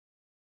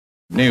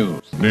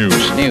News. New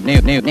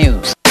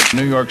News.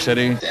 New York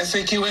City. The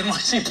FAQ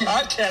NYC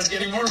podcast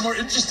getting more and more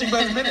interesting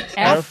by the minute.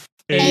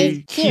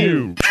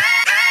 FAQ.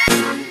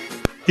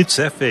 It's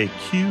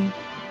FAQ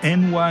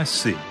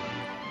NYC.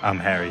 I'm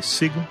Harry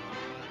Siegel,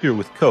 here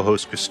with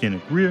co-host Christina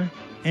Greer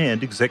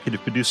and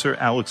executive producer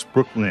Alex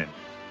Brooklyn.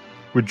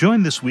 We're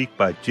joined this week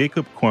by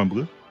Jacob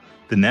Kornbluh,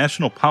 the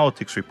national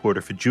politics reporter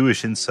for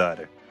Jewish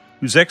Insider,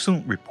 whose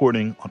excellent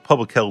reporting on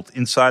public health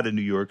inside of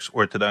New York's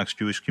Orthodox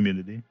Jewish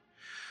community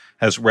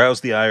has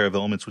roused the ire of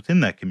elements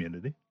within that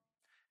community,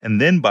 and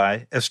then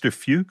by Esther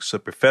Fuchs, a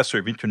professor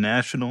of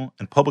international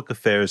and public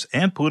affairs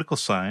and political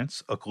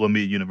science at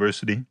Columbia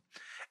University,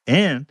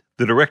 and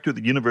the director of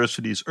the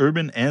university's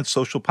urban and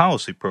social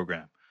policy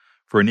program,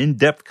 for an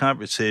in-depth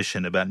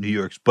conversation about New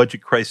York's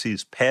budget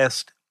crises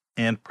past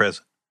and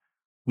present.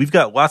 We've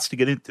got lots to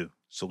get into,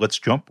 so let's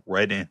jump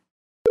right in.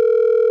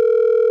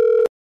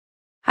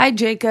 Hi,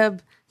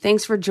 Jacob.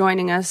 Thanks for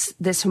joining us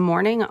this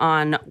morning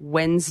on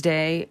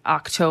Wednesday,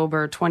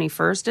 October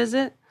 21st, is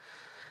it?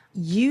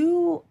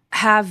 You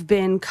have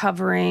been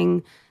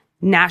covering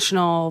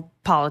national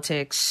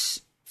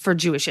politics for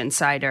Jewish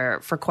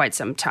Insider for quite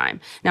some time.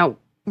 Now,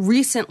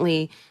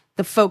 recently,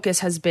 the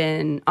focus has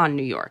been on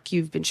New York.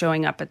 You've been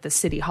showing up at the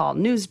City Hall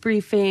news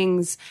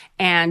briefings,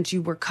 and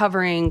you were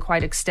covering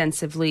quite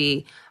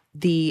extensively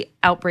the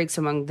outbreaks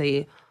among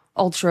the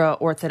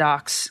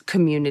ultra-Orthodox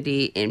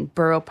community in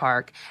Borough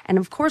Park, and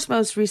of course,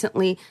 most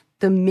recently,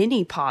 the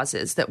mini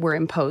pauses that were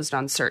imposed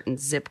on certain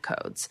zip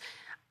codes.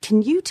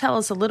 Can you tell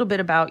us a little bit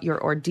about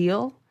your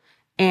ordeal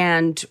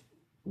and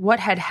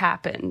what had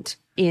happened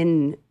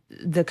in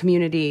the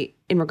community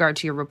in regard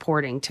to your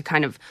reporting to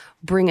kind of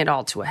bring it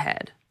all to a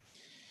head?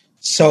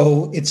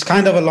 So it's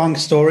kind of a long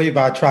story,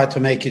 but I tried to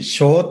make it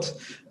short.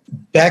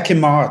 Back in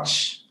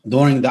March,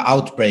 during the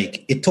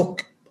outbreak, it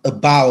took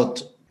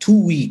about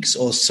 2 weeks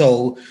or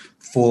so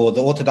for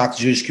the Orthodox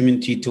Jewish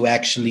community to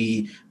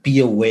actually be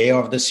aware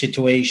of the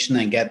situation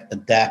and get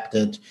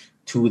adapted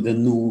to the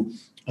new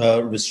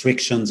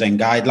restrictions and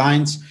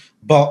guidelines.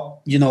 But,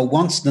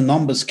 once the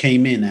numbers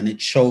came in and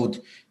it showed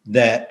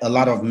that a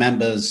lot of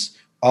members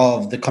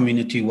of the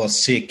community were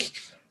sick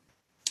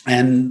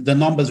and the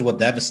numbers were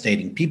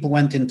devastating, people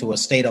went into a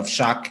state of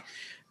shock,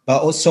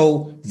 but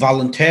also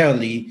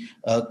voluntarily,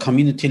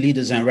 community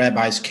leaders and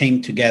rabbis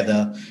came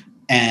together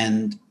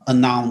and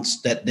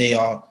announced that they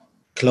are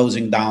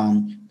closing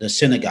down the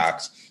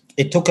synagogues.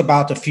 It took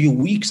about a few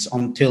weeks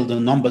until the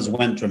numbers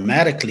went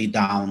dramatically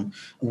down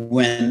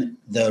when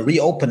the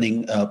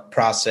reopening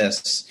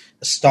process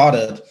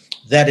started.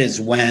 That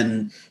is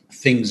when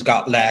things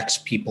got lax.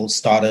 People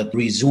started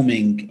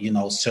resuming,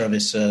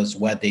 services,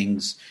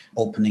 weddings,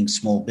 opening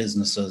small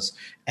businesses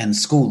and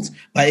schools.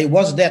 But it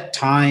was that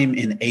time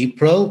in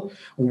April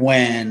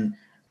when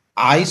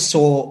I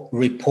saw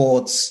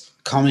reports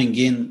coming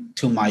in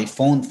to my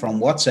phone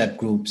from WhatsApp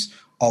groups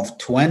of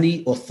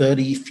 20 or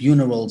 30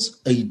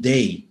 funerals a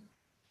day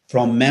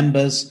from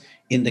members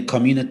in the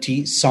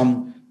community,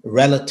 some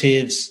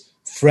relatives,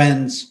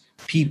 friends,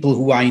 people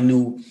who I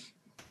knew.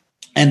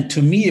 And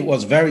to me, it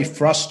was very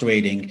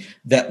frustrating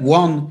that,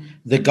 one,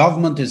 the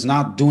government is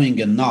not doing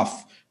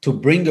enough to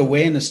bring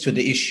awareness to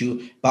the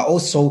issue, but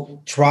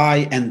also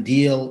try and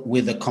deal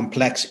with a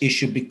complex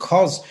issue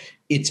because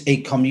it's a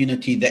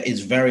community that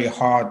is very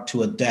hard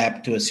to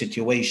adapt to a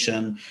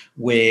situation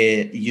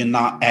where you're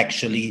not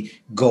actually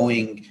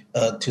going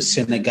to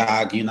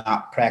synagogue, you're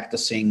not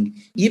practicing.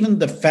 Even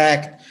the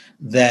fact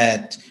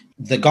that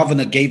the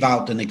governor gave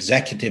out an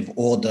executive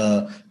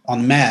order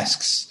on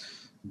masks,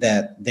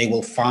 that they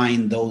will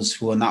fine those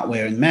who are not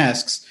wearing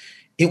masks,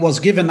 it was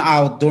given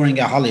out during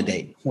a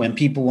holiday when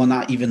people were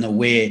not even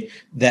aware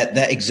that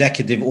that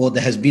executive order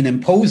has been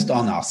imposed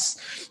on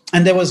us.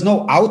 And there was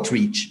no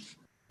outreach.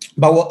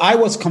 But what I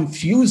was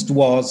confused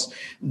was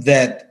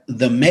that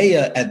the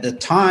mayor at the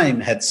time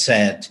had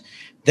said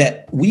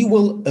that we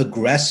will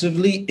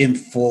aggressively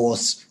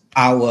enforce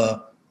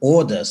our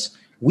orders.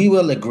 We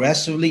will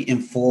aggressively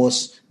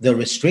enforce the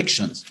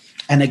restrictions.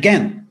 And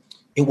again,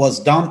 it was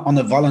done on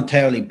a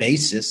voluntary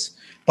basis,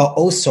 but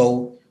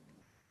also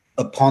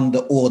upon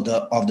the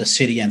order of the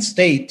city and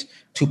state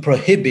to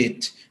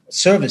prohibit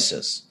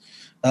services.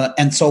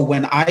 And so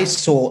when I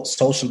saw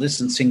social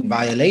distancing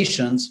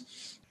violations,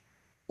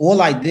 all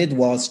I did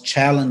was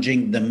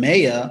challenging the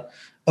mayor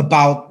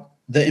about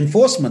the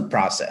enforcement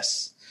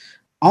process.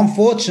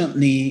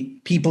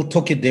 Unfortunately, people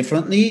took it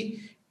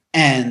differently.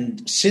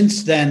 And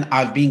since then,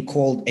 I've been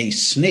called a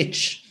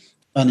snitch,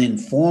 an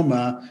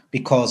informer,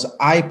 because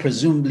I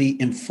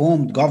presumably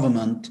informed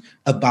government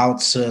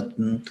about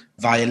certain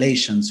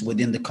violations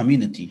within the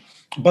community.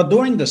 But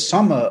during the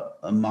summer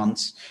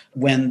months,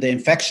 when the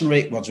infection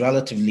rate was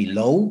relatively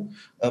low,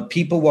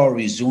 people were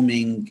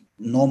resuming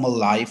normal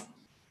life.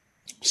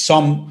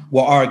 Some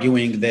were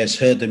arguing there's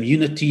herd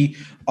immunity.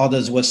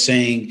 Others were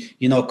saying,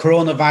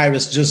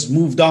 coronavirus just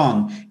moved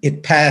on.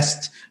 It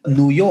passed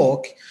New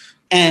York.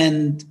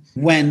 And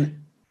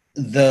when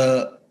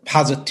the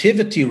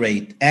positivity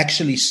rate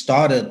actually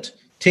started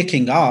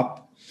ticking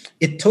up,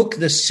 it took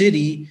the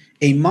city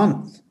a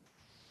month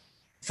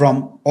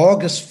from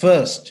August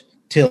 1st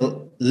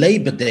till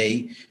Labor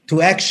Day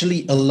to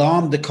actually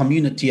alarm the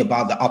community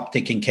about the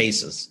uptick in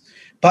cases.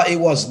 But it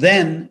was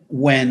then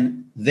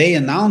when they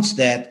announced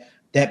that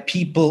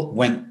people,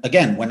 when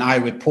I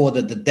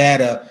reported the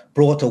data,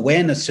 brought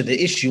awareness to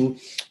the issue,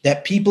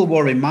 that people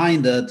were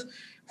reminded,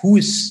 who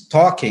is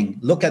talking?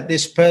 Look at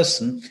this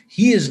person.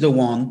 He is the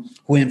one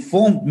who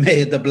informed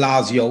Mayor de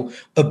Blasio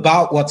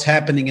about what's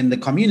happening in the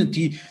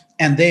community,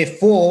 and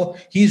therefore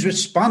he's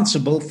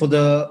responsible for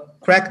the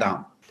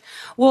crackdown.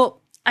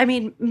 Well, I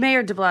mean,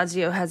 Mayor de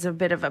Blasio has a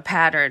bit of a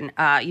pattern.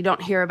 You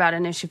don't hear about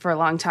an issue for a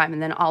long time,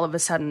 and then all of a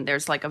sudden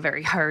there's like a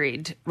very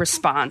hurried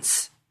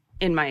response,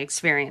 in my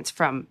experience,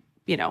 from,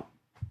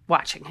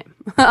 watching him.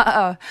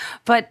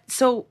 But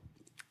so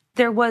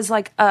there was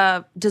like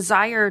a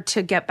desire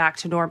to get back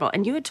to normal.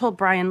 And you had told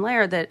Brian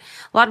Lehrer that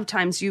a lot of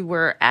times you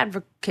were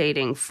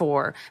advocating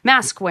for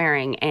mask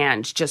wearing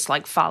and just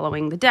like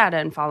following the data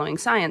and following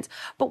science.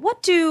 But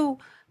what do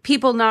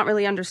people not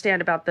really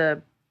understand about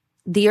the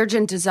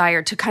urgent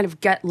desire to kind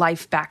of get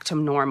life back to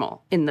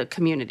normal in the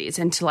communities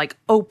and to like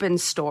open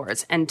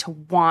stores and to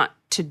want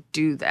to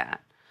do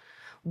that?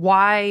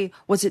 Why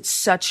was it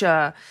such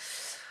an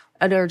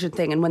urgent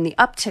thing? And when the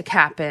uptick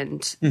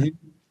happened,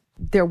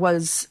 there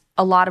was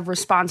a lot of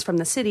response from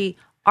the city.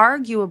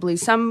 Arguably,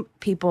 some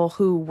people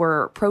who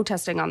were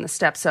protesting on the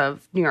steps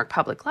of New York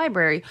Public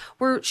Library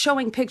were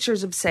showing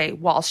pictures of, say,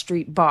 Wall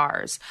Street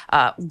bars,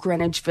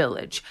 Greenwich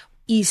Village,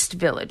 East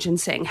Village, and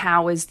saying,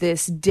 how is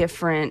this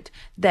different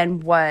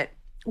than what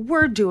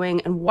we're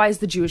doing, and why is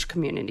the Jewish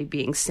community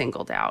being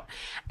singled out?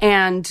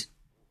 And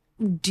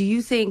do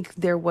you think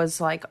there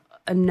was like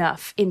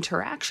enough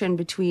interaction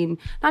between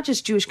not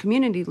just Jewish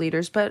community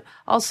leaders, but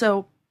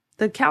also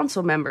the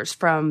council members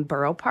from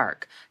Borough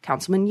Park,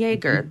 Councilman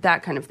Yeager,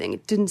 that kind of thing?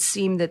 It didn't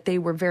seem that they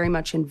were very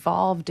much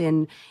involved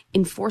in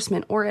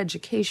enforcement or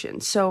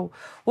education. So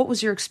what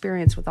was your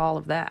experience with all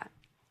of that?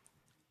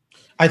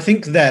 I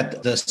think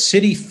that the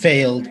city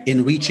failed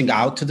in reaching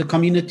out to the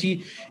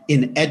community,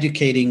 in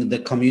educating the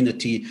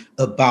community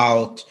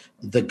about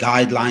the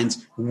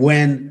guidelines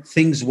when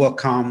things were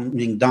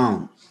calming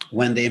down,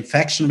 when the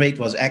infection rate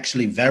was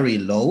actually very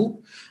low.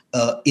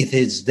 It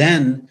is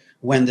then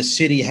when the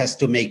city has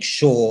to make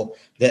sure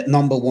that,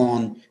 number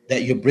one,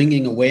 that you're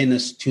bringing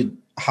awareness to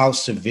how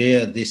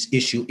severe this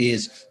issue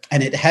is,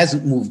 and it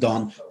hasn't moved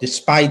on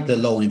despite the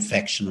low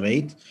infection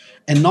rate.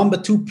 And number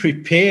two,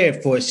 prepare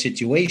for a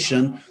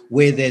situation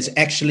where there's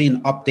actually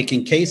an uptick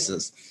in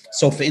cases.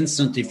 So, for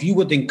instance, if you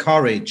would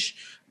encourage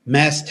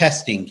mass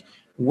testing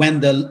when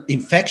the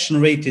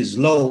infection rate is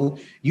low,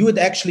 you would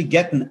actually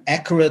get an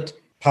accurate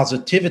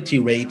positivity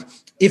rate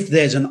if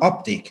there's an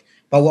uptick.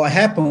 But what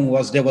happened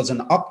was there was an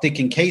uptick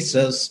in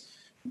cases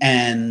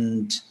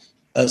and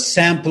a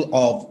sample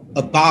of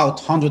about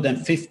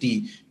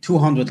 150,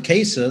 200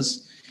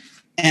 cases.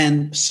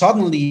 And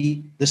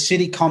suddenly the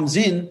city comes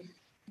in,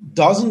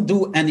 doesn't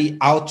do any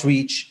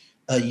outreach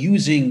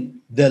using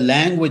the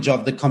language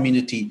of the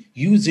community,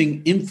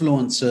 using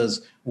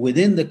influencers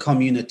within the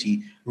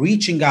community,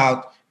 reaching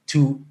out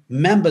to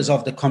members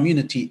of the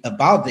community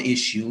about the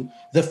issue.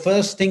 The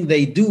first thing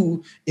they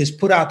do is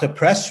put out a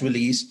press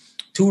release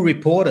to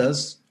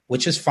reporters,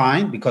 which is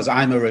fine because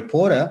I'm a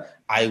reporter.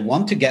 I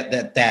want to get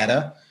that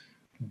data,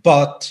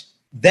 but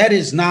that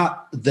is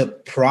not the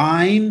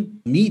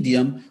prime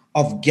medium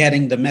of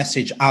getting the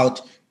message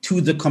out to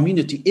the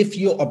community if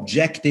your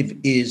objective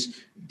is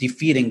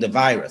defeating the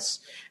virus.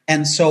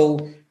 And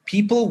so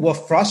people were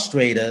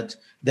frustrated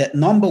that,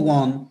 number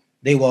one,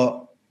 they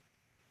were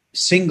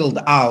singled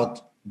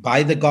out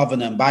by the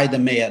governor and by the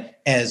mayor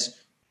as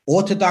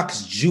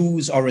Orthodox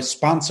Jews are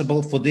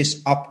responsible for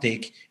this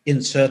uptick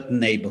in certain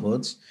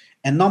neighborhoods.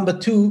 And number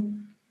two,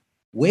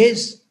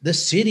 where's the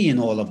city in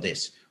all of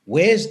this?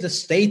 Where's the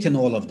state in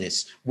all of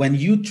this? When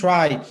you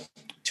try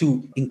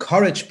to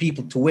encourage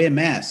people to wear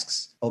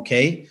masks,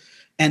 okay,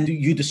 and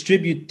you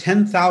distribute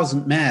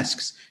 10,000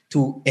 masks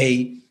to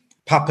a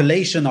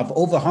population of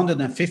over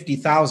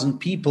 150,000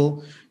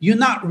 people, you're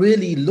not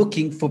really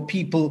looking for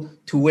people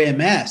to wear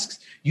masks.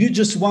 You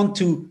just want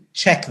to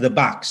check the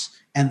box.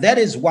 And that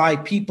is why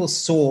people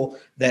saw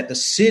that the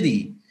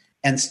city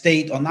and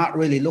state are not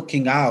really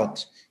looking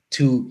out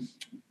to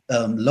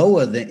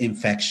lower the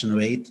infection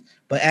rate,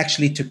 but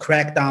actually to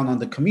crack down on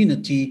the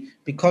community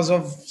because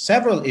of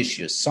several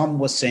issues. Some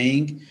were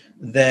saying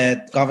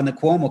that Governor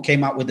Cuomo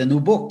came out with a new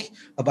book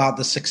about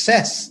the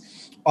success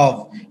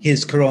of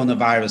his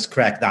coronavirus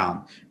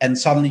crackdown, and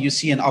suddenly you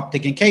see an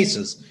uptick in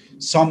cases.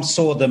 Some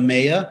saw the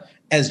mayor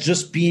as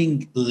just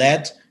being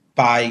led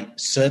by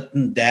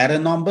certain data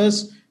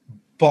numbers,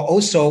 but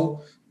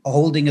also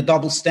holding a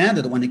double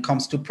standard when it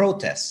comes to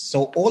protests.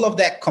 So all of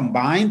that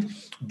combined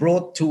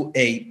brought to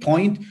a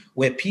point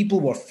where people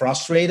were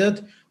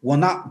frustrated, were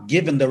not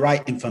given the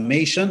right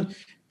information,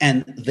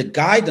 and the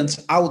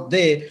guidance out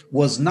there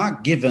was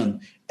not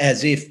given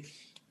as if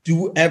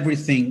do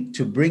everything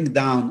to bring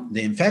down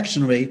the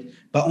infection rate,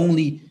 but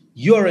only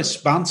you're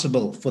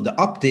responsible for the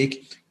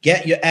uptick.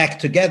 Get your act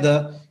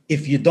together.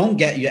 If you don't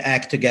get your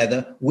act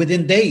together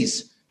within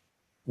days,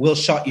 we'll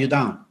shut you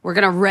down. We're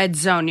going to red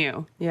zone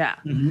you. Yeah.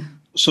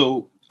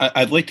 So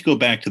I'd like to go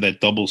back to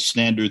that double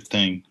standard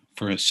thing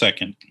for a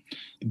second.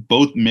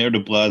 Both Mayor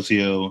de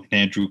Blasio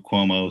and Andrew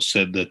Cuomo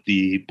said that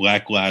the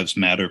Black Lives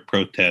Matter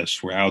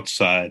protests were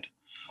outside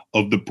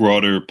of the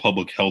broader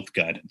public health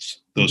guidance.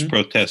 Those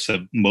protests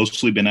have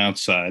mostly been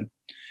outside,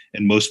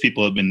 and most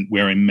people have been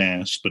wearing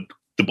masks. But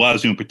de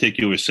Blasio in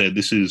particular said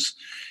this is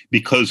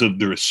because of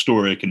their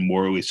historic and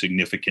morally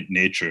significant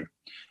nature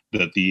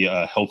that the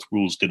health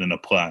rules didn't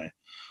apply.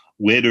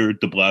 Later,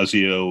 de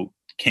Blasio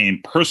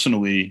came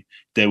personally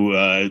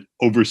to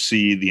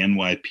oversee the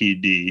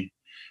NYPD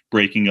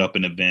breaking up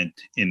an event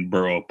in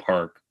Borough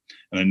Park.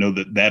 And I know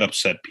that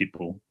upset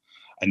people.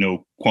 I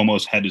know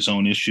Cuomo's had his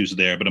own issues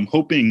there, but I'm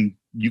hoping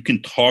you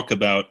can talk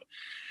about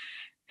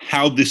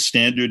how this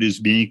standard is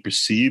being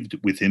perceived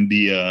within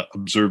the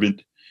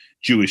observant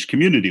Jewish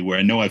community, where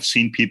I know I've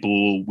seen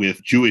people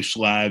with Jewish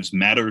Lives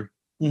Matter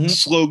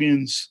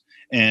slogans,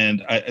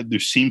 and there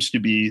seems to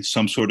be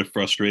some sort of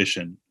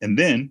frustration. And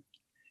then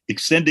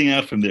extending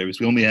out from there,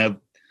 because we only have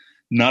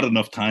not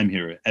enough time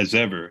here as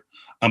ever,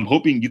 I'm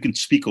hoping you can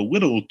speak a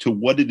little to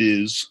what it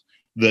is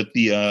that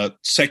the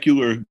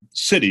secular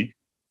city,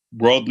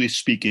 broadly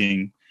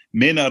speaking,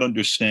 may not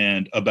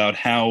understand about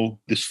how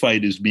this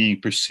fight is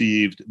being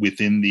perceived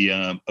within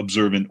the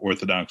observant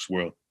Orthodox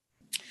world.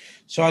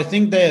 So I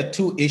think there are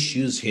two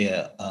issues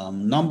here.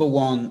 Number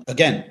one,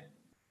 again,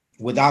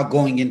 without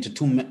going into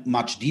too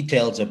much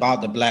details about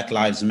the Black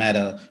Lives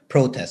Matter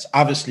protests,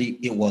 obviously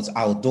it was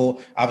outdoor.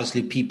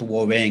 Obviously people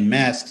were wearing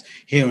masks.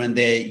 Here and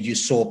there you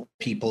saw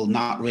people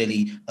not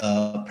really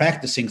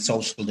practicing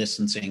social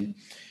distancing.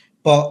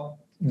 But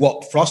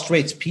what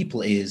frustrates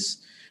people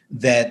is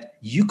that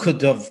you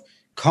could have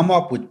come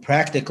up with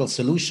practical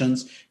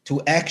solutions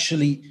to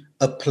actually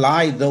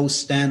apply those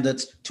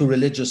standards to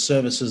religious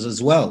services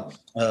as well.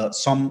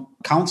 Some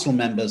council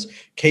members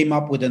came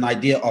up with an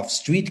idea of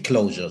street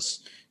closures,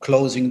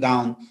 closing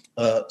down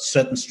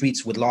certain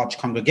streets with large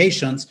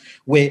congregations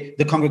where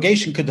the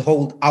congregation could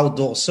hold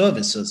outdoor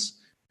services.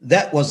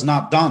 That was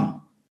not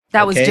done.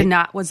 That was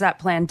denied. Was that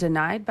plan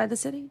denied by the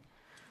city?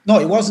 No,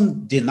 it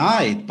wasn't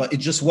denied, but it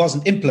just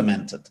wasn't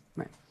implemented.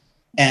 Right.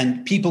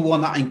 And people were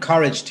not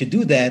encouraged to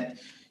do that.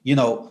 You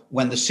know,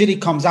 when the city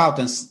comes out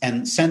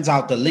and sends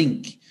out the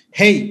link,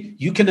 hey,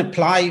 you can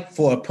apply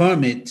for a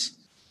permit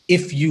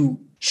if you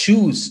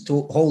choose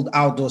to hold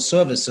outdoor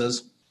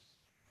services,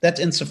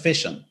 that's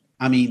insufficient.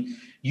 I mean,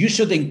 you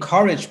should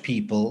encourage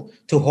people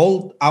to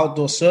hold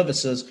outdoor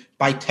services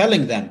by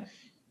telling them,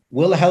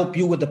 we'll help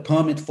you with the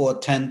permit for a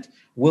tent,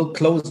 we'll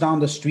close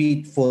down the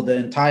street for the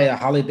entire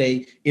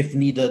holiday if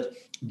needed,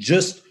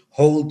 just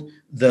hold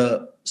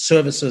the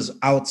services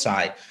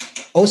outside.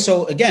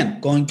 Also, again,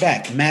 going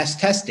back, mass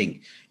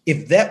testing.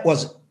 If that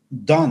was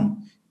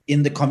done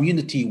in the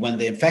community when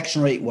the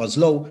infection rate was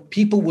low,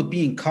 people would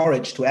be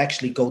encouraged to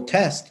actually go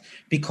test,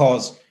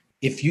 because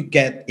if you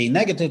get a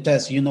negative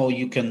test, you know,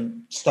 you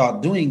can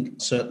start doing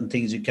certain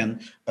things. You can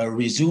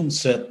resume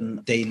certain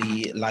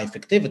daily life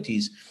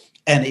activities.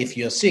 And if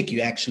you're sick,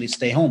 you actually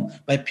stay home.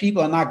 But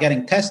people are not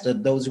getting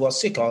tested. Those who are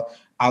sick are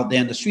out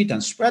there in the street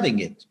and spreading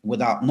it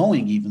without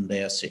knowing even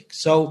they are sick.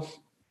 So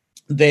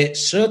there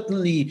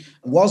certainly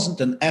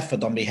wasn't an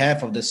effort on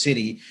behalf of the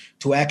city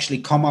to actually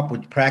come up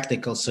with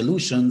practical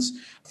solutions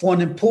for an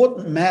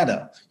important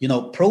matter. You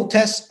know,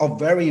 protests are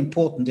very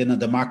important in a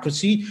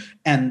democracy,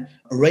 and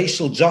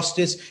racial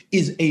justice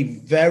is a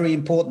very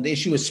important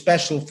issue,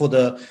 especially for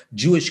the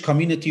Jewish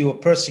community who were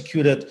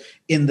persecuted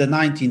in the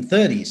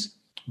 1930s.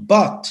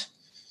 But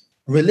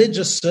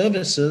religious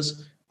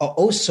services are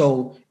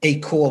also a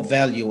core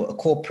value, a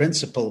core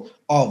principle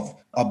of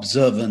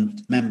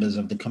observant members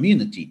of the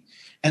community.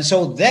 And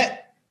so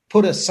that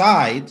put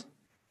aside,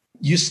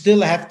 you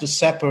still have to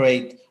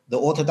separate the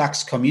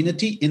Orthodox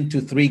community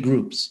into three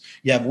groups.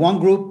 You have one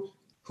group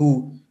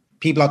who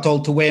people are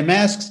told to wear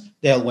masks.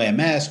 They'll wear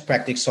masks,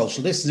 practice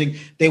social distancing.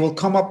 They will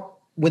come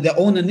up with their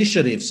own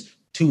initiatives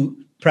to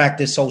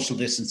practice social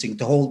distancing,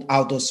 to hold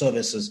outdoor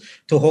services,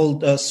 to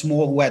hold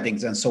small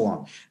weddings and so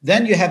on.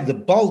 Then you have the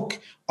bulk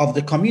of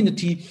the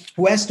community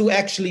who has to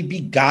actually be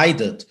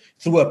guided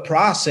through a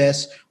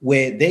process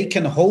where they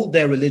can hold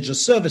their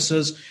religious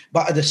services,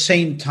 but at the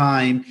same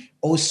time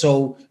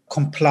also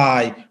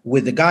comply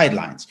with the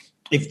guidelines.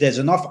 If there's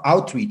enough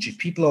outreach, if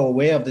people are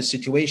aware of the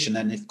situation,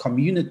 and if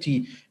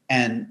community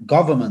and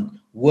government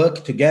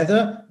work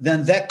together,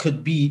 then that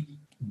could be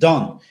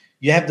done.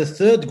 You have the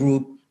third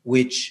group,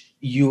 which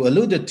you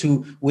alluded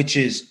to, which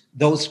is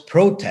those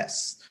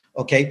protests,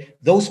 okay?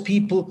 Those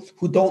people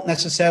who don't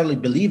necessarily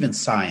believe in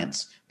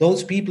science,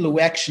 those people who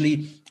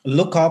actually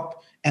look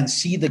up and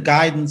see the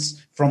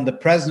guidance from the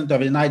President of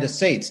the United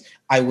States.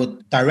 I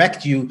would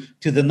direct you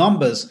to the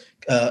numbers,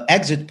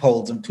 exit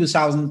polls in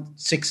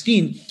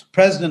 2016.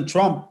 President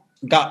Trump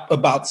got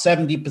about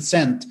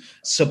 70%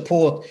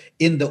 support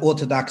in the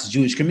Orthodox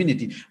Jewish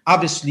community.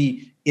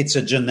 Obviously, it's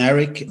a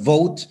generic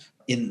vote.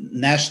 In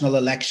national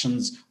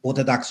elections,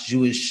 Orthodox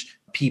Jewish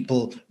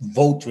people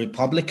vote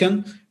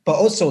Republican. But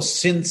also,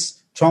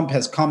 since Trump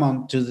has come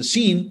onto the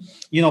scene,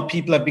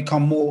 people have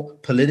become more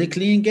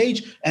politically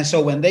engaged. And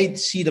so when they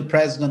see the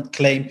president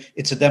claim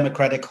it's a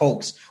Democratic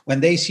hoax, when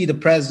they see the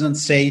president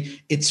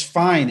say it's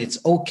fine,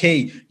 it's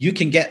okay, you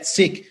can get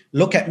sick,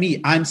 look at me,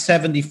 I'm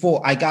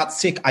 74, I got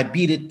sick, I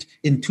beat it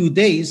in 2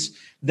 days,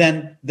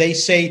 then they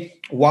say,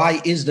 why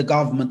is the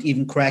government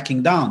even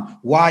cracking down?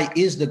 Why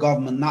is the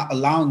government not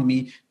allowing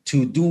me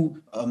to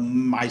do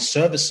my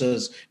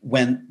services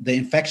when the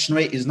infection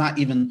rate is not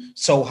even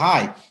so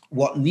high?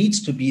 What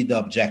needs to be the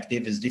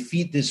objective is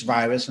defeat this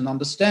virus and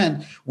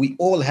understand we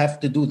all have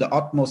to do the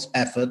utmost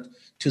effort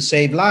to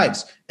save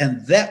lives.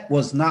 And that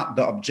was not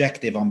the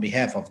objective on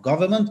behalf of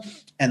government.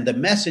 And the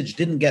message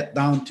didn't get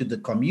down to the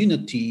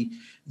community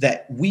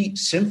that we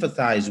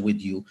sympathize with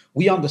you.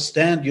 We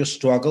understand your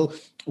struggle.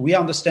 We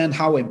understand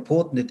how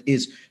important it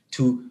is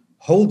to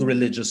hold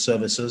religious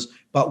services,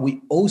 but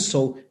we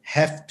also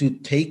have to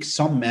take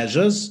some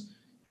measures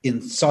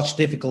in such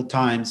difficult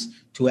times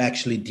to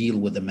actually deal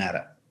with the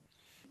matter.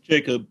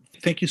 Jacob,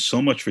 thank you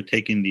so much for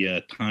taking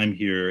the time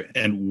here.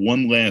 And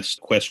one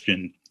last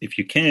question, if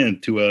you can,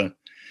 to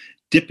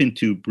dip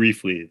into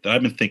briefly that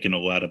I've been thinking a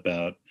lot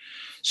about.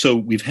 So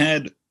we've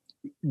had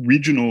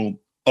regional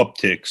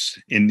upticks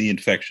in the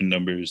infection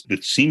numbers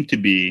that seem to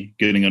be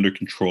getting under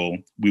control.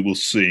 We will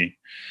see.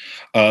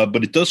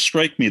 But it does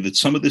strike me that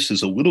some of this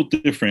is a little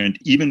different,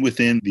 even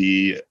within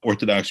the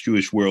Orthodox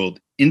Jewish world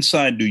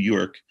inside New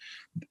York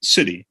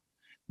City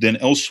than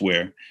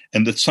elsewhere,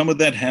 and that some of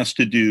that has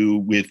to do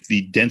with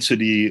the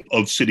density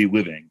of city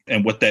living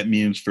and what that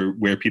means for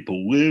where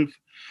people live,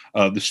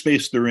 the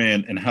space they're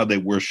in, and how they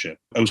worship.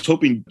 I was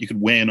hoping you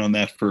could weigh in on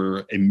that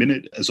for a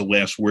minute as a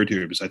last word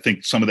here, because I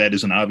think some of that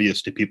isn't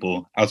obvious to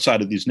people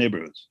outside of these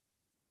neighborhoods.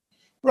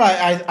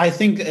 Right. I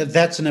think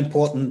that's an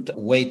important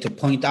way to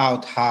point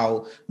out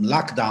how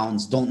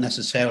lockdowns don't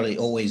necessarily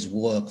always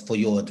work for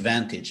your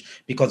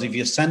advantage. Because if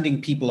you're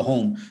sending people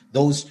home,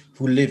 those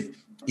who live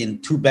in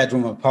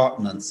 2-bedroom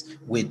apartments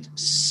with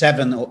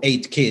 7 or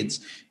 8 kids,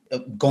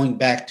 going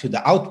back to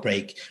the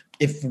outbreak,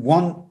 if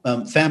one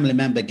family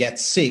member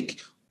gets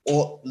sick,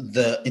 or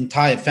the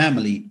entire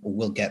family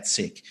will get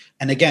sick.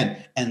 And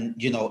again,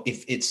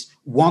 if it's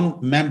one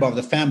member of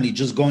the family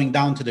just going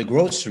down to the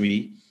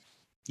grocery,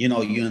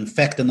 you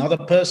infect another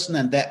person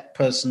and that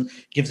person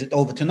gives it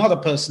over to another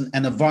person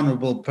and a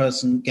vulnerable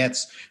person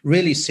gets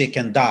really sick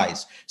and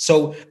dies.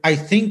 So I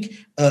think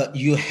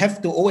you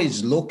have to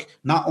always look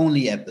not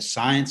only at the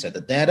science, at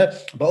the data,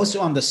 but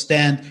also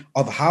understand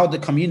of how the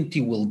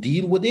community will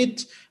deal with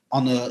it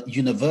on a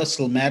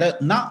universal matter,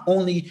 not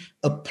only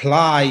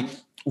apply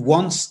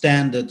one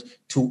standard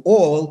to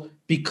all,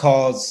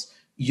 because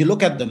you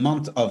look at the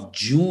month of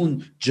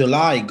June,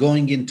 July,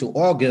 going into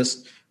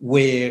August,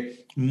 where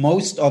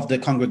most of the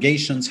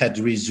congregations had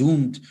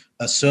resumed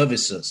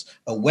services,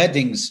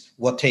 weddings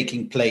were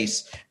taking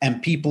place,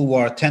 and people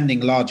were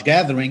attending large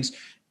gatherings,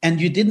 and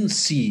you didn't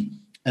see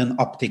an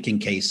uptick in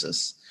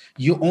cases.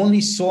 You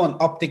only saw an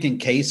uptick in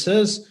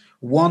cases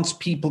once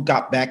people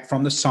got back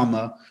from the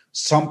summer.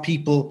 Some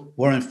people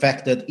were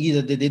infected,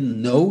 either they didn't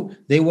know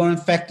they were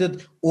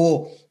infected,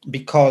 or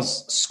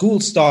because school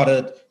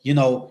started,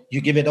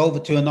 you give it over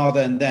to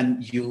another and then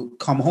you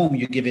come home,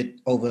 you give it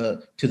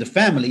over to the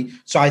family.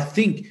 So I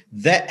think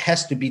that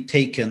has to be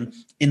taken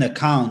in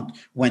account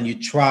when you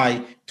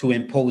try to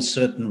impose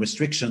certain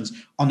restrictions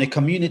on a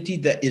community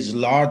that is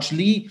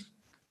largely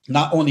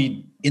not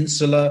only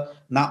insular,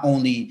 not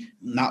only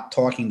not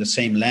talking the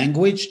same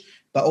language,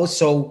 but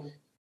also,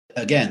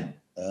 again,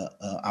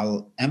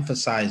 I'll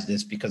emphasize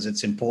this because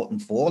it's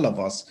important for all of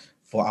us,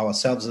 for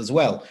ourselves as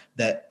well,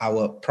 that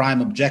our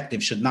prime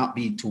objective should not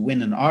be to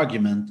win an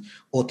argument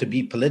or to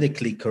be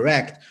politically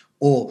correct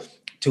or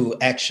to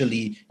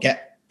actually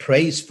get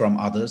praise from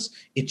others.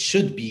 It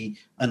should be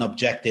an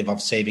objective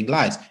of saving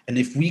lives. And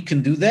if we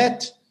can do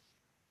that,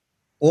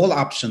 all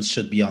options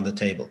should be on the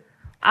table.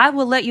 I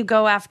will let you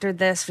go after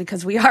this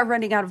because we are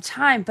running out of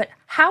time, but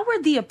how were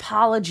the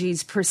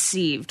apologies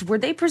perceived? Were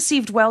they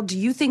perceived well? Do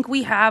you think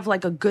we have a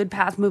good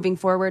path moving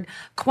forward?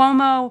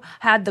 Cuomo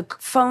had the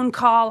phone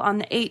call on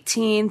the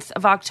 18th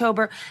of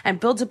October, and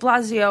Bill de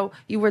Blasio,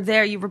 you were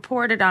there, you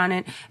reported on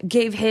it,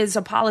 gave his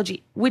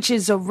apology, which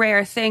is a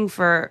rare thing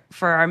for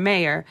our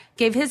mayor,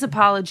 gave his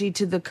apology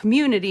to the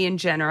community in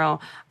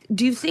general.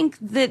 Do you think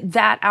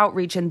that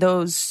outreach and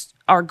those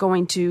are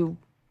going to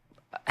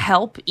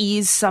help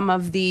ease some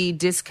of the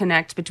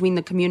disconnect between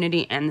the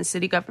community and the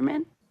city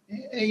government?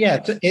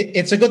 Yeah,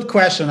 it's a good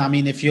question. I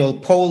mean, if you'll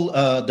poll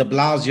de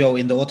Blasio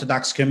in the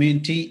Orthodox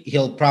community,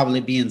 he'll probably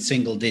be in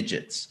single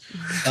digits.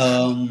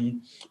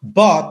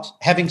 But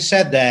having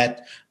said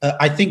that,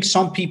 I think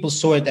some people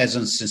saw it as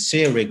a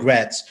sincere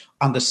regrets,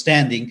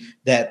 understanding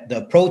that the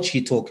approach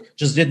he took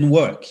just didn't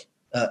work.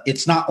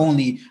 It's not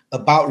only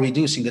about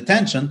reducing the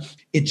tension,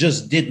 it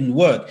just didn't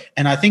work.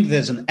 And I think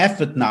there's an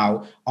effort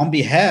now on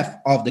behalf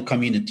of the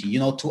community,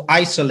 to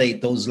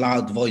isolate those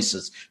loud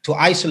voices, to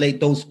isolate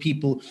those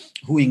people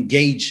who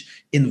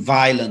engage in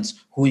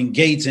violence, who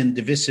engage in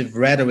divisive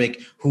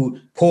rhetoric, who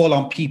call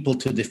on people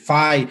to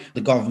defy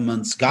the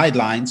government's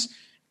guidelines,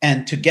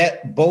 and to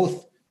get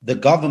both the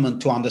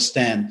government to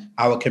understand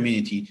our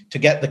community, to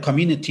get the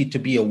community to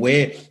be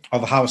aware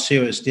of how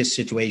serious this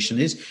situation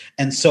is.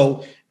 And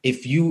so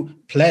if you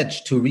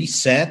pledge to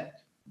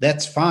reset,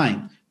 that's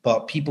fine,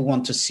 but people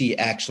want to see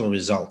actual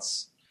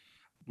results.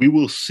 We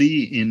will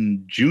see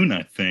in June,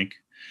 I think,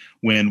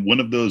 when one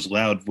of those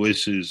loud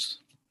voices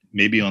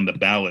may be on the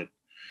ballot.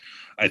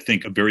 I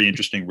think a very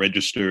interesting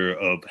register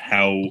of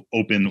how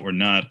open or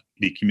not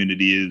the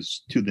community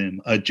is to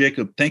them.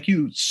 Jacob, thank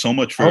you so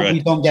much for... I hope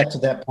we don't get to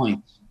that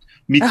point.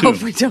 Me too. I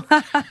hope we don't.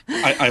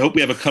 I hope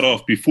we have a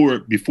cutoff before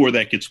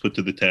that gets put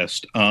to the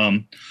test.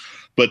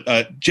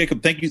 But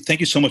Jacob, thank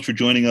you so much for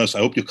joining us. I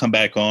hope you'll come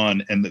back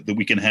on and that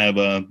we can have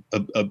a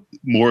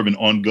more of an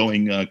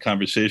ongoing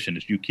conversation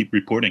as you keep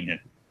reporting it.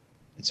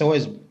 It's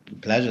always a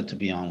pleasure to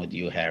be on with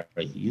you, Harry.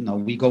 You know,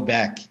 we go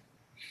back,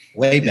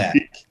 way back.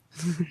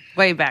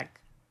 Way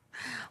back.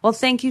 Well,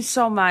 thank you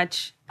so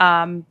much.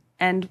 And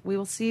we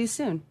will see you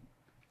soon.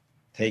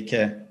 Take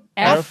care.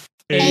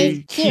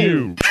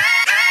 FAQ.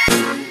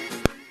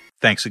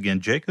 Thanks again,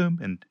 Jacob.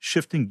 And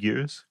shifting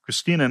gears,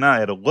 Christina and I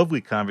had a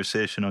lovely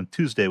conversation on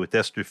Tuesday with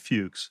Esther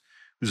Fuchs,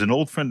 who's an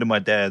old friend of my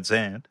dad's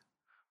and,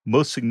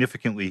 most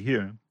significantly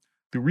here,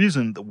 the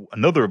reason that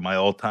another of my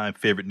all-time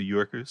favorite New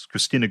Yorkers,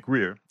 Christina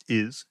Greer,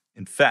 is,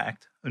 in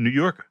fact, a New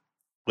Yorker.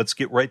 Let's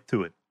get right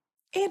to it.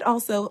 And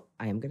also,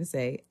 I am going to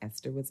say,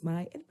 Esther was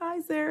my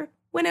advisor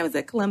when I was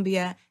at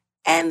Columbia,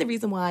 and the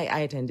reason why I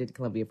attended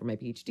Columbia for my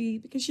PhD,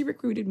 because she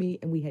recruited me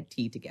and we had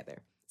tea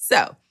together.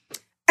 So,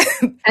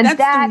 and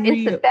that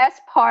is the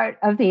best part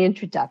of the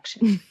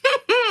introduction.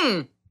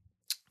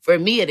 For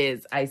me, it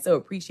is. I so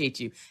appreciate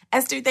you.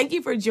 Esther, thank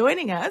you for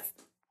joining us.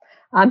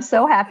 I'm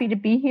so happy to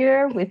be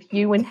here with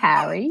you and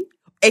Harry.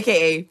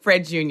 AKA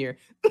Fred Jr.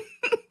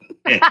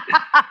 Hey,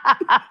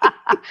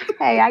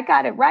 I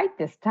got it right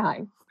this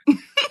time.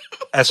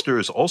 Esther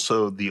is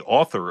also the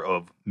author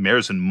of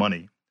Mayors and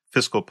Money,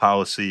 Fiscal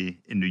Policy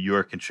in New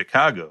York and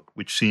Chicago,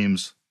 which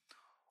seems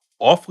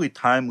awfully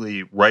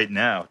timely right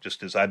now,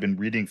 just as I've been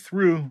reading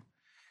through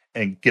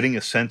and getting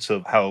a sense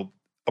of how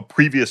a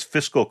previous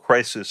fiscal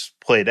crisis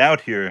played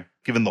out here,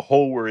 given the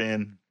hole we're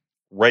in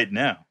right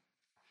now.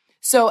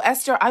 So,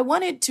 Esther, I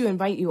wanted to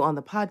invite you on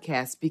the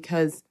podcast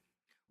because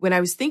when I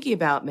was thinking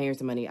about Mayors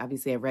and Money,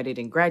 obviously I read it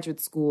in graduate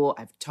school.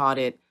 I've taught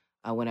it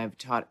when I've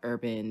taught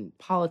urban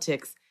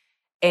politics.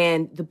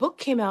 And the book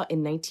came out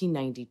in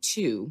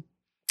 1992.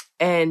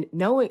 And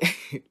knowing,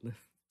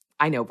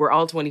 I know, we're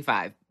all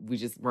 25. We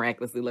just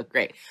miraculously look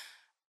great.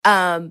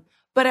 But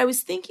I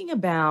was thinking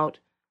about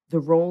the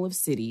role of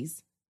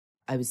cities.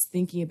 I was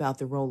thinking about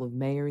the role of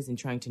mayors in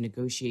trying to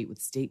negotiate with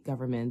state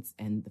governments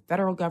and the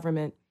federal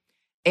government.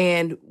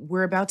 And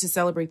we're about to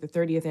celebrate the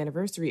 30th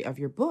anniversary of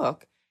your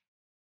book.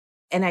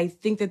 And I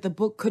think that the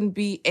book couldn't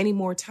be any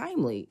more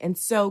timely. And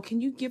so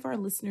can you give our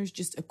listeners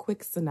just a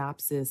quick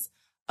synopsis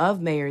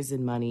of Mayors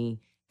and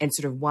Money and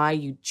sort of why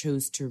you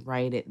chose to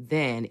write it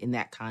then in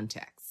that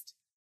context?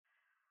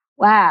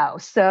 Wow.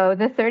 So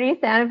the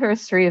 30th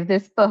anniversary of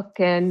this book.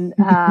 And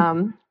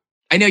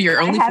I know you're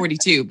only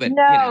 42, but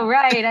no, you know.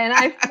 Right. And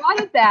I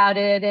thought about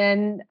it,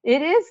 and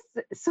it is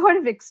sort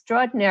of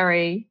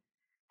extraordinary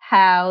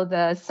how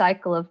the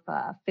cycle of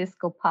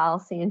fiscal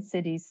policy in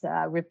cities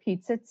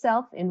repeats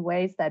itself in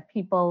ways that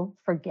people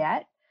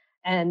forget.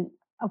 And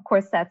of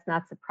course, that's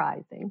not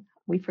surprising.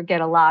 We forget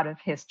a lot of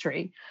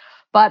history.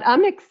 But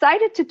I'm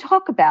excited to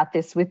talk about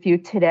this with you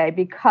today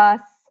because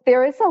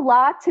there is a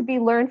lot to be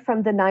learned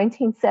from the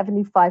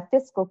 1975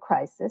 fiscal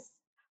crisis.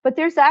 But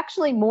there's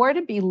actually more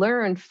to be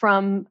learned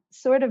from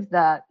sort of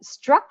the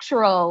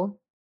structural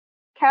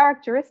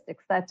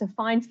characteristics that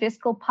define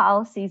fiscal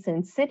policies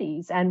in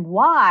cities and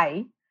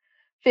why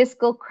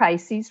fiscal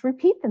crises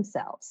repeat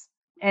themselves.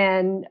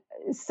 And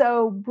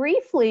so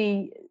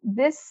briefly,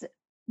 this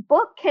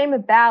book came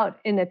about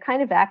in a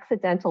kind of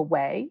accidental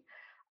way.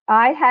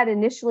 I had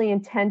initially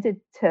intended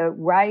to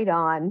write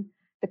on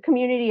the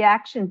Community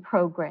Action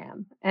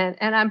Program. And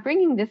I'm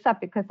bringing this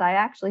up because I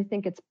actually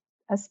think it's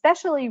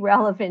especially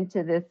relevant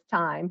to this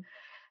time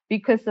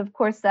because, of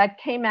course, that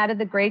came out of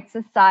the Great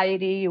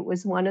Society. It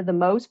was one of the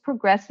most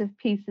progressive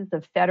pieces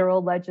of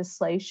federal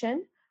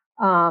legislation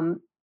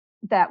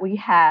that we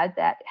had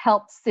that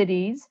helped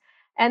cities.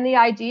 And the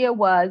idea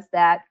was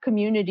that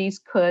communities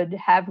could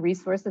have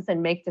resources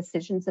and make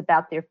decisions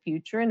about their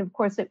future. And of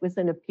course, it was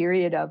in a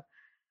period of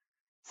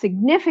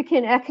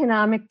significant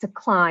economic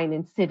decline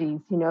in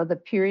cities, you know, the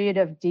period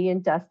of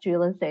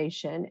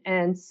deindustrialization.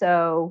 And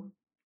so,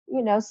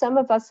 you know, some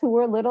of us who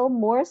were a little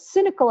more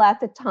cynical at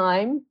the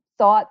time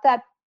thought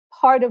that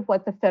part of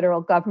what the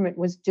federal government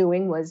was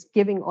doing was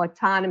giving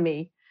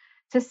autonomy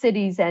to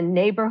cities and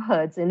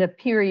neighborhoods in a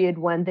period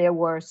when there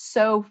were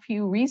so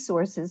few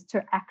resources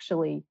to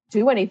actually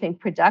do anything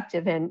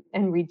productive and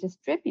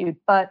redistribute.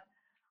 But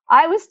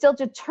I was still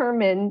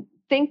determined,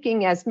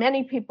 thinking as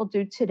many people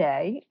do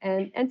today,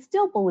 and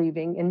still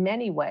believing in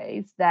many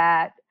ways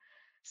that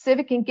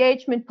civic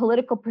engagement,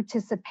 political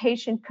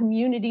participation,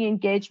 community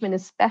engagement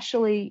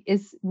especially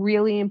is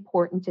really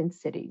important in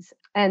cities.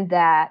 And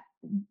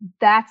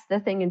that's the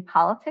thing in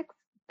politics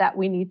that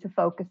we need to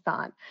focus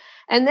on.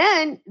 And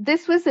then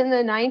this was in the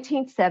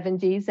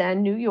 1970s,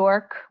 and New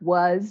York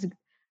was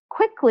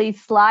quickly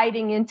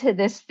sliding into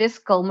this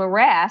fiscal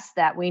morass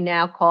that we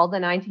now call the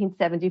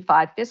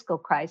 1975 fiscal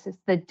crisis.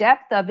 The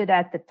depth of it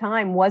at the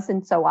time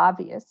wasn't so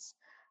obvious,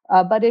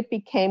 but it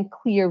became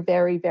clear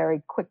very,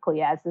 very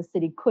quickly as the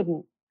city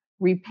couldn't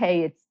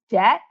repay its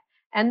debt,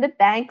 and the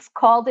banks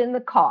called in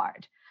the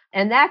card.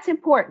 And that's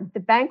important.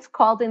 The banks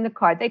called in the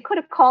card. They could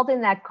have called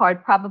in that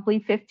card probably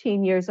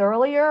 15 years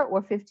earlier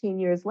or 15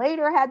 years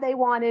later had they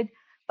wanted,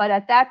 but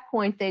at that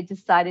point they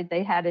decided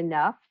they had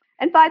enough.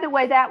 And by the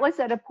way, that was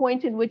at a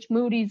point in which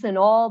Moody's and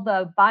all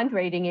the bond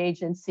rating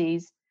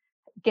agencies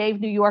gave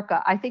New York,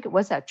 I think it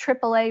was a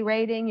AAA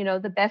rating,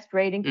 the best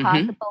rating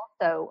possible.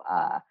 So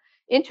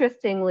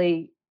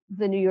interestingly,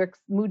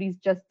 Moody's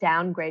just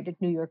downgraded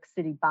New York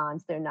City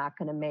bonds. They're not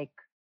going to make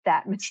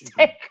that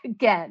mistake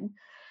again.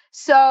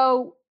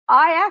 So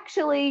I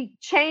actually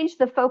changed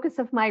the focus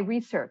of my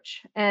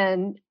research.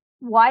 And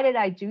why did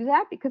I do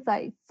that? Because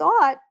I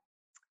thought,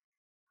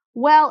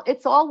 well,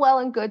 it's all well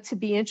and good to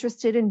be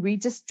interested in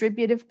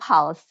redistributive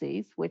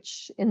policies,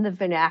 which in the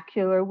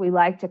vernacular we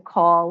like to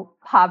call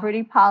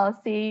poverty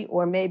policy,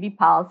 or maybe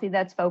policy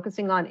that's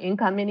focusing on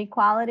income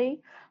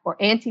inequality, or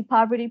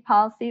anti-poverty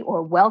policy,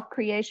 or wealth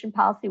creation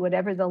policy,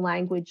 whatever the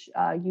language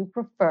you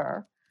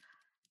prefer.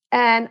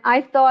 And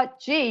I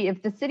thought, gee,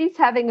 if the city's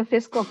having a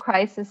fiscal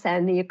crisis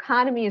and the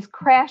economy is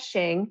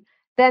crashing,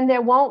 then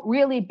there won't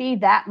really be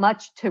that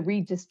much to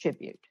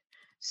redistribute.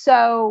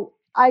 So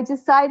I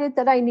decided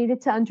that I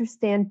needed to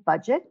understand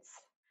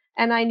budgets,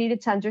 and I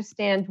needed to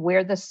understand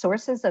where the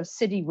sources of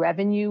city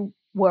revenue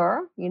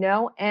were,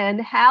 and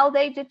how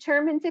they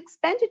determined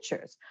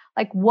expenditures,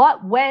 like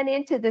what went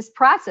into this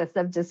process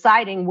of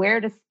deciding where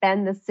to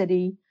spend the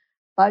city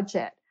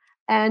budget.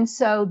 And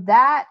so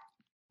that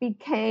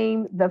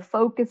became the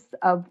focus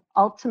of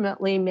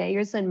ultimately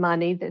Mayors and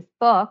Money, this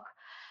book.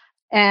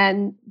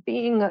 And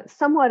being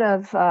somewhat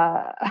of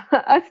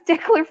a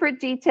stickler for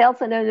details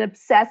and an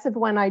obsessive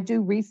when I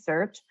do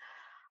research,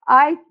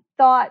 I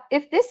thought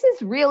if this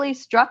is really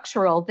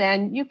structural,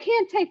 then you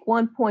can't take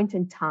one point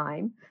in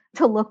time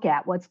to look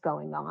at what's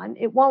going on.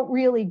 It won't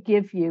really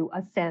give you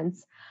a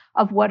sense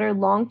of what are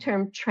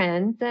long-term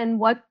trends and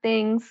what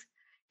things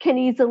can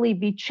easily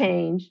be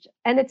changed.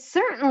 And it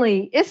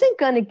certainly isn't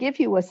going to give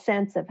you a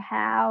sense of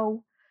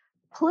how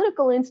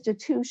political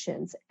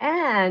institutions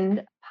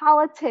and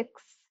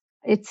politics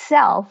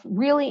itself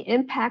really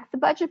impact the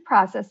budget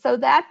process. So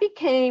that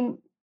became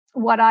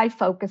what I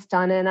focused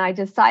on, and I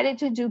decided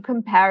to do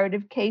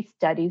comparative case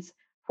studies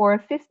for a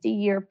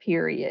 50-year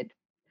period.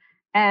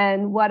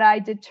 And what I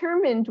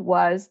determined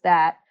was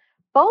that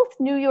both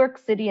New York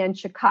City and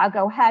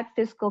Chicago had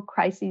fiscal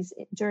crises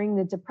during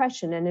the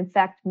Depression, and in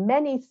fact,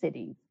 many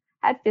cities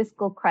had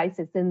fiscal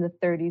crises in the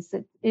 30s.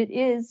 It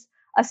is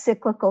a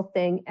cyclical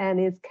thing and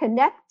is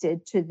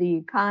connected to the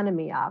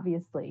economy,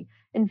 obviously,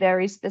 in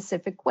very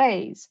specific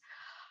ways.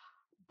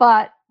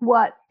 But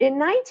in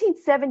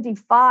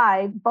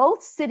 1975,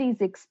 both cities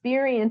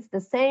experienced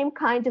the same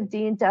kind of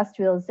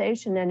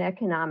deindustrialization and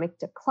economic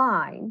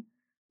decline.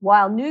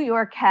 While New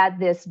York had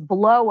this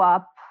blow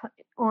up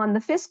on the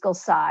fiscal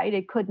side,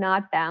 it could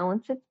not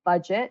balance its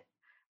budget,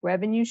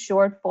 revenue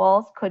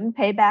shortfalls, couldn't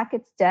pay back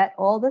its debt,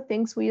 all the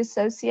things we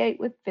associate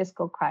with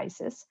fiscal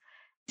crisis.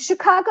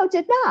 Chicago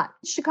did not.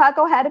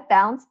 Chicago had a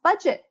balanced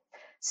budget.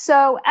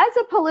 So as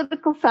a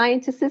political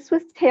scientist, this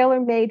was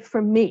tailor-made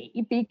for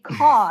me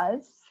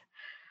because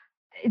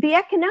the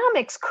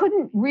economics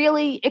couldn't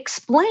really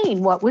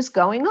explain what was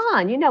going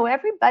on.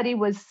 Everybody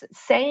was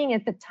saying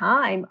at the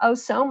time,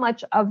 so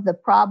much of the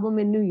problem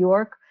in New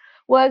York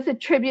was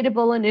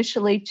attributable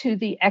initially to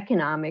the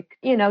economic,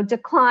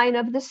 decline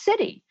of the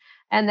city.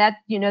 And that,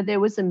 there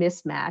was a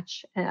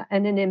mismatch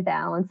and an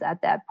imbalance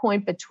at that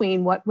point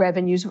between what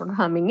revenues were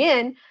coming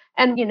in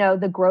and,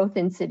 the growth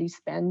in city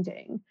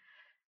spending.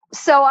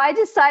 So I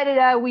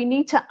decided we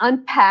need to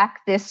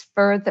unpack this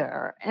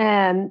further.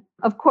 And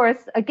of course,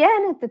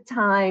 again, at the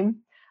time,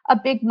 a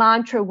big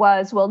mantra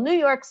was, well, New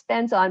York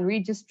spends on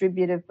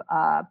redistributive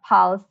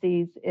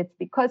policies. It's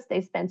because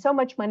they spend so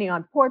much money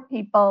on poor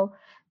people.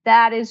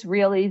 That is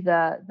really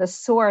the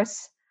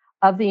source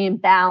of the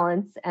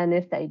imbalance. And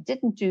if they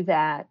didn't do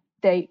that,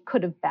 they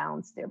could have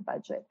balanced their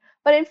budget.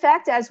 But in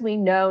fact, as we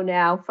know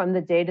now from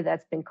the data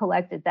that's been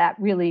collected, that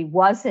really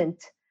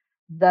wasn't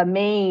the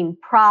main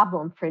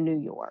problem for New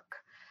York.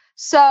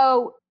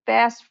 So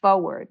fast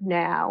forward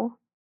now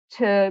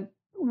to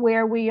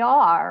where we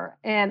are.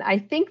 And I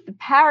think the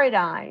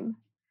paradigm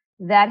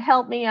that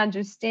helped me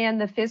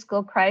understand the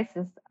fiscal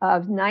crisis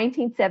of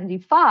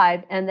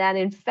 1975, and that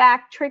in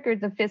fact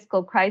triggered the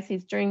fiscal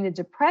crises during the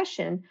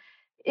Depression,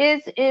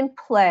 is in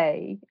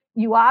play.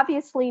 You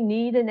obviously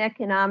need an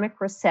economic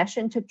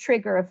recession to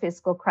trigger a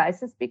fiscal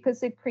crisis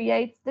because it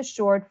creates the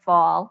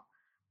shortfall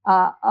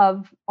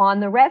on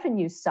the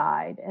revenue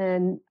side.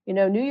 And,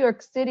 New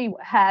York City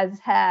has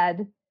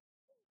had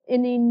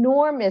an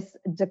enormous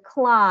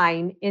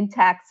decline in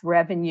tax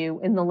revenue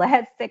in the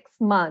last 6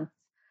 months.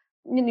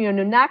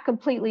 not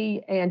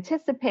completely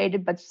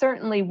anticipated, but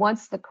certainly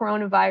once the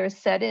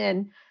coronavirus set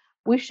in,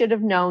 we should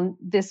have known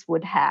this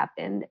would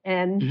happen.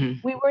 And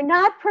we were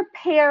not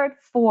prepared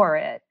for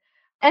it.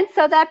 And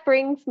so that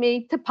brings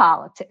me to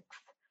politics,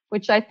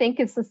 which I think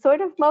is the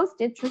sort of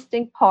most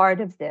interesting part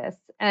of this.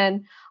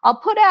 And I'll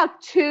put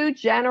out two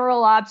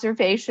general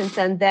observations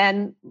and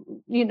then,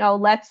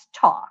 let's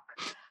talk,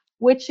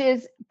 which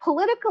is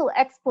political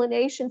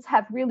explanations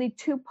have really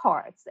two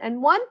parts.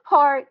 And one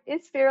part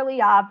is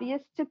fairly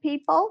obvious to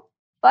people.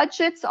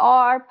 Budgets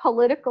are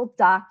political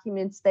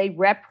documents. They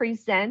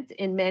represent,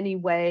 in many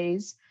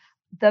ways,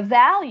 the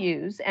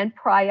values and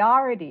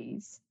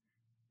priorities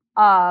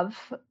of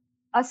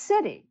a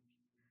city.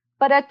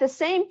 But at the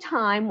same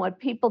time, what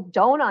people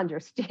don't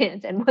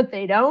understand and what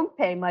they don't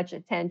pay much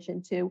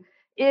attention to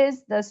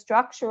is the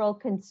structural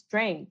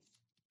constraints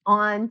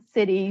on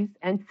cities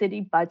and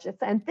city budgets.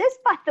 And this,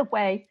 by the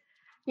way,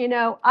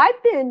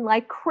 I've been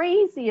like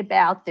crazy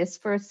about this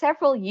for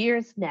several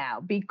years now,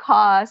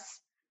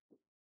 because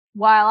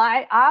while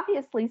I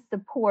obviously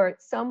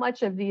support so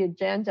much of the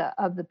agenda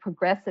of the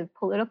progressive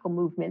political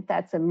movement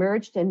that's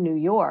emerged in New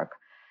York,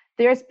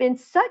 there's been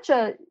such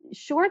a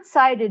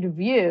short-sighted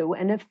view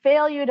and a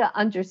failure to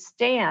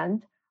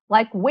understand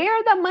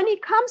where the money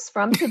comes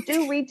from to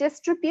do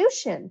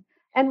redistribution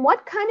and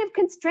what kind of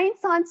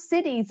constraints on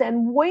cities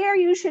and where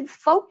you should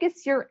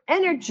focus your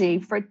energy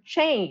for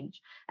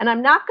change. And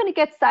I'm not going to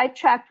get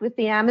sidetracked with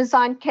the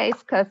Amazon case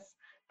because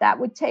that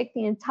would take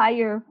the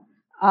entire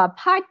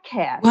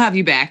podcast. We'll have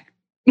you back.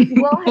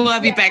 We'll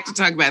have you back to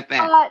talk about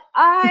that.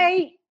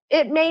 But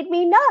it made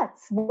me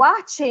nuts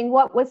watching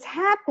what was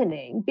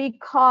happening,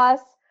 because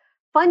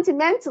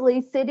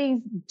fundamentally cities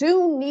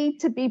do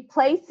need to be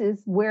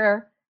places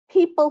where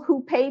people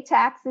who pay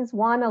taxes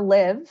want to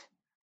live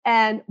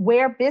and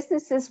where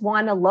businesses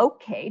want to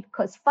locate,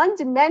 because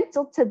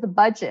fundamental to the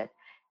budget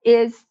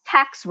is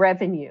tax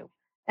revenue.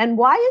 And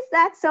why is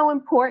that so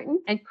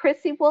important? And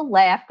Chrissy will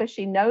laugh because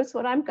she knows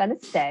what I'm going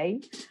to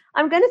say.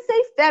 I'm going to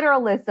say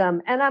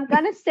federalism, and I'm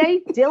going to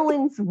say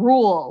Dillon's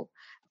rule.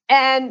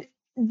 And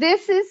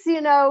this is,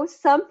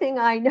 something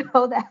I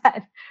know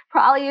that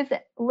probably is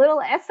a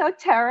little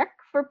esoteric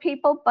for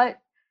people, but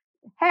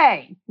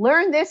hey,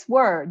 learn this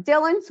word,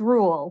 Dillon's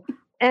rule.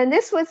 And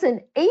this was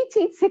an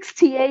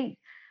 1868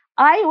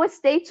 Iowa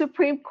State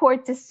Supreme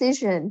Court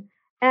decision.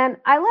 And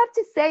I love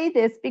to say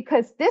this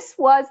because this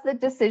was the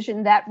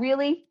decision that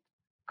really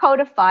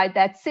codified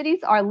that cities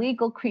are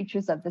legal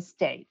creatures of the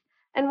state.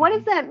 And what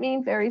does that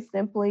mean? Very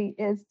simply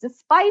is,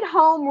 despite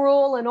home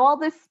rule and all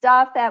this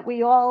stuff that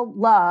we all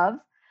love,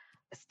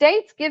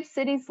 states give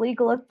cities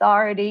legal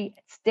authority.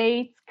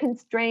 States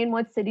constrain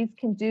what cities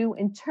can do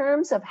in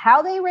terms of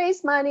how they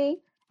raise money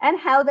and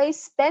how they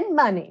spend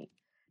money.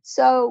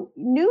 So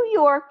New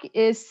York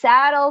is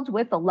saddled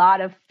with a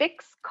lot of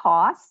fixed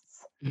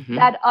costs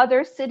that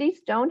other cities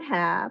don't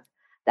have,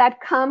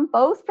 that come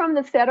both from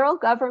the federal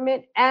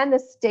government and the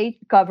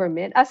state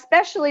government,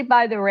 especially,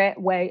 by the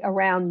way,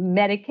 around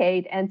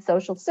Medicaid and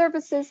social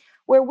services,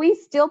 where we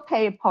still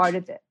pay a part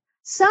of it.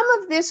 Some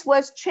of this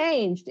was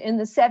changed in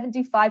the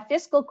 75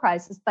 fiscal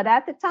crisis, but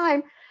at the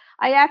time,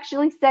 I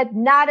actually said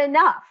not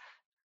enough.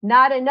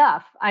 Not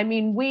enough. I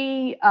mean,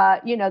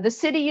 the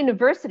city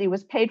university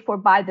was paid for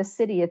by the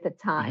city at the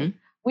time.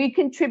 We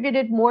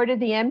contributed more to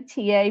the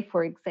MTA,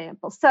 for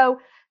example. So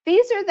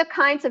these are the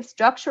kinds of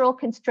structural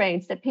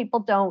constraints that people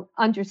don't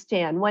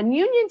understand. When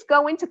unions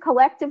go into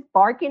collective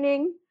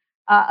bargaining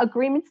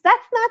agreements,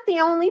 that's not the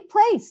only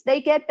place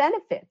they get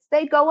benefits.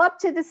 They go up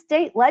to the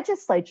state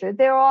legislature.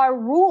 There are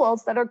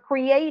rules that are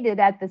created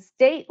at the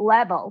state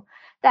level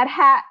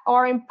that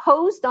are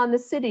imposed on the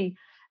city,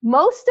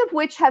 most of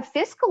which have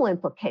fiscal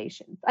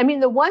implications. I mean,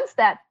 the ones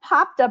that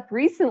popped up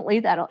recently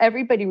that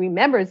everybody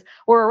remembers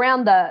were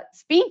around the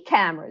speed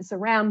cameras,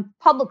 around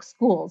public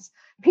schools.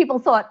 People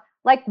thought,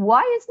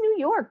 why is New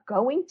York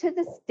going to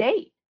the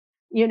state,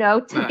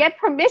 to get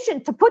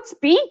permission to put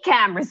speed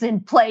cameras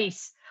in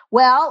place?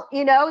 Well,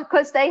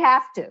 because they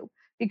have to,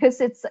 because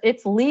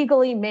it's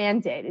legally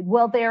mandated.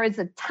 Well, there is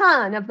a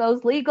ton of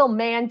those legal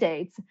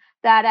mandates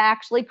that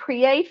actually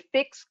create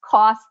fixed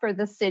costs for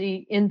the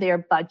city in their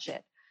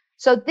budget.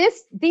 So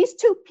these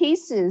two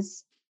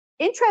pieces,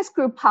 interest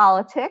group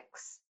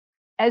politics,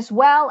 as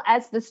well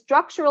as the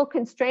structural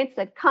constraints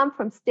that come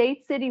from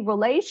state-city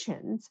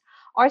relations,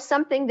 are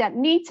something that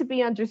need to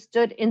be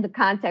understood in the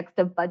context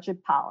of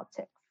budget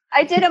politics.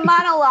 I did a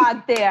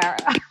monologue there.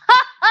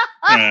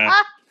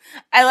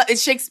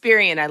 It's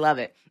Shakespearean. I love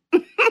it.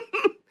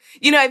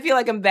 I feel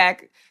like I'm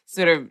back.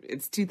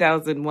 It's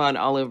 2001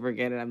 all over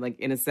again, and I'm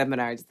in a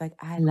seminar, just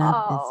I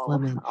love this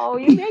woman. Oh,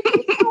 you make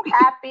me so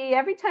happy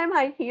every time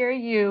I hear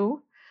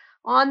you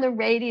on the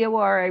radio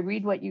or I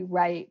read what you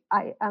write.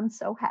 I'm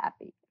so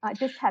happy. I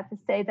just had to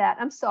say that.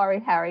 I'm sorry,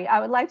 Harry.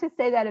 I would like to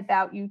say that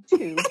about you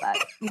too, but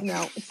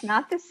it's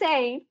not the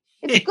same.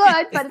 It's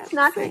good, but it's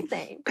not the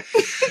same.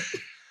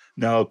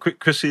 Now,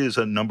 Chrissy is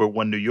a number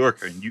one New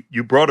Yorker, and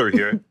you brought her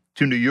here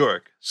to New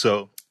York.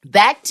 So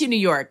Back to New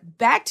York.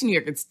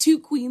 It's two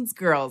Queens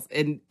girls.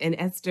 And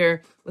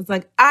Esther was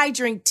like, I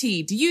drink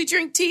tea. Do you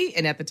drink tea?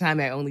 And at the time,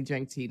 I only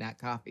drank tea, not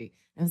coffee.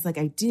 I was like,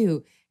 I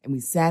do. And we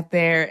sat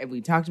there and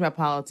we talked about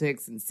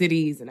politics and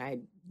cities. And I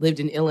lived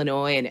in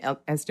Illinois and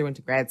Esther went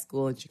to grad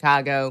school in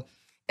Chicago.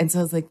 And so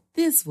I was like,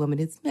 this woman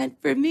is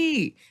meant for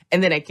me.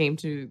 And then I came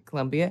to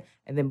Columbia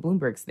and then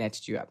Bloomberg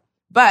snatched you up.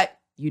 But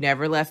you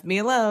never left me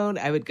alone.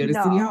 I would go to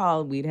City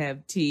Hall. We'd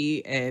have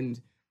tea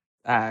and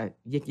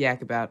yik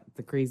yak about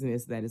the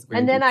craziness that is.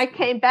 And then I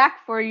came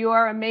back for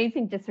your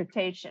amazing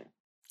dissertation.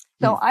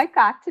 So I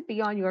got to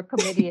be on your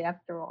committee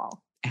after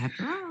all.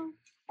 After all.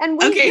 And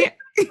we did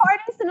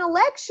partisan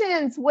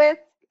elections with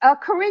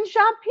Karine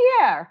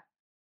Jean-Pierre.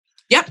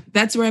 Yep,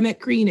 that's where I met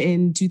Karine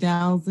in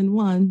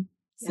 2001.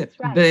 That's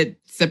right. But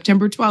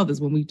September 12th is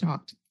when we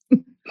talked.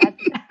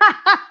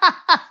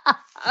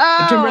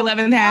 September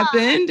 11th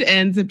happened,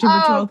 and September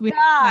 12th we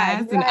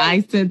had class, and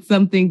I said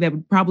something that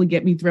would probably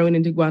get me thrown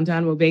into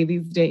Guantanamo Bay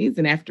these days.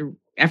 And after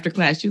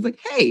class, she was like,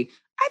 "Hey,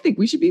 I think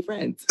we should be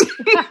friends."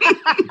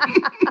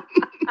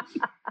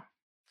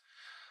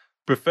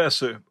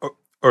 Professor,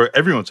 or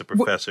everyone's a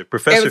professor.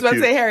 Professor, I was about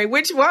to say, Harry,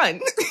 which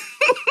one?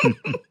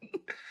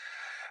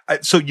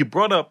 So you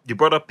brought up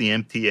the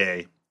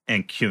MTA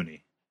and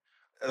CUNY.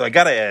 I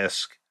got to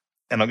ask,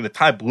 and I'm going to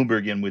tie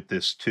Bloomberg in with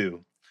this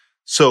too.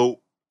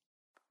 So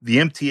the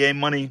MTA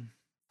money,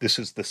 this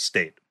is the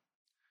state.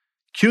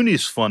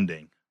 CUNY's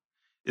funding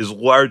is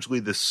largely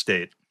the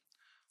state.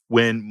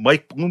 When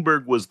Mike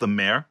Bloomberg was the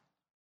mayor,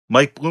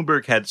 Mike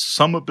Bloomberg had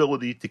some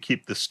ability to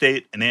keep the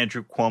state and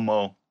Andrew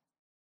Cuomo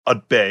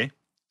at bay,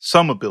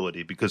 some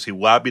ability because he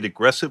lobbied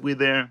aggressively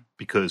there,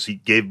 because he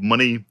gave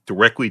money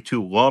directly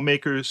to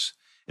lawmakers.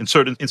 In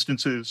certain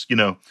instances,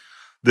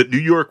 that New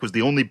York was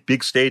the only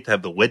big state to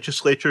have the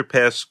legislature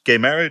pass gay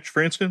marriage,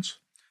 for instance,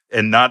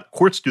 and not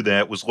courts do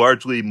that, was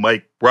largely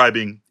Mike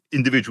bribing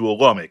individual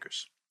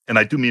lawmakers. And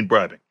I do mean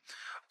bribing.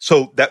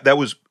 So that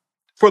was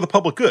for the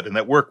public good, and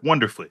that worked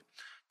wonderfully.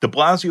 De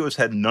Blasio has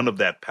had none of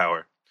that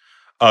power.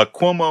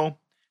 Cuomo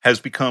has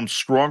become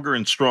stronger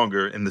and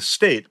stronger in the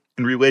state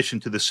in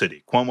relation to the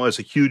city. Cuomo has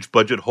a huge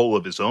budget hole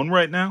of his own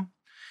right now.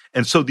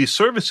 And so these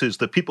services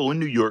that people in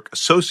New York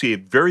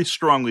associate very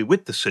strongly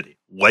with the city,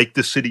 like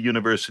the City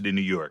University of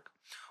New York,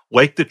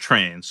 like the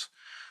trains,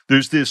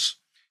 there's this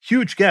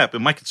huge gap.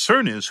 And my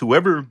concern is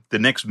whoever the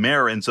next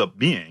mayor ends up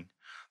being,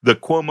 the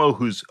Cuomo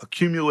who's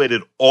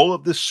accumulated all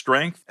of this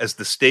strength as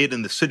the state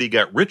and the city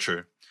got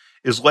richer,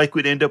 is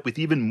likely to end up with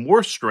even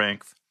more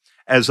strength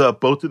as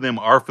both of them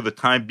are for the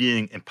time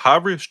being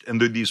impoverished.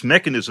 And there are these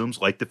mechanisms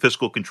like the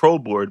Fiscal Control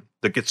Board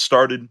that get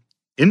started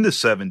in the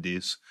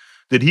 70s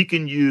that he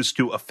can use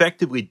to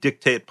effectively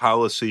dictate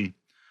policy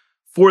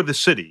for the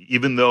city,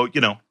 even though,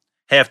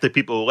 half the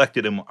people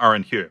elected him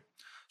aren't here.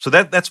 So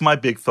that's my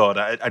big thought.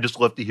 I just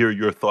love to hear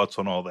your thoughts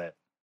on all that.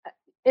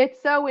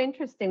 It's so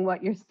interesting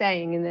what you're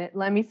saying, and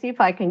let me see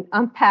if I can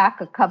unpack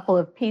a couple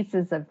of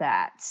pieces of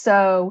that.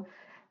 So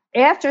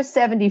after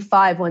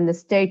 75, when the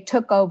state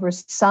took over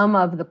some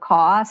of the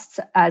costs,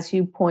 as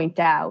you point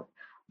out,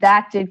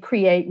 that did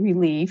create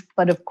relief.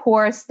 But of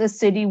course, the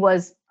city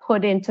was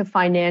put into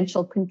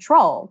financial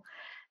control.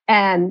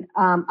 And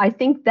I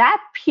think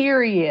that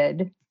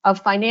period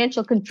of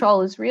financial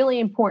control is really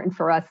important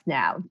for us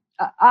now.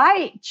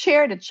 I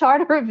chaired a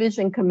Charter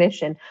Revision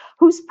Commission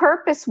whose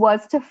purpose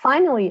was to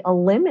finally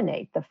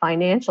eliminate the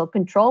Financial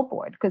Control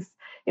Board because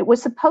it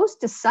was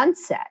supposed to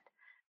sunset.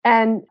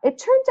 And it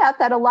turns out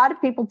that a lot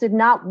of people did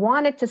not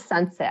want it to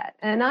sunset.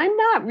 And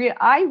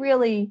I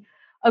really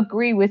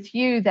agree with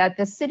you that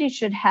the city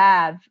should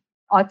have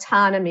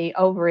autonomy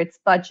over its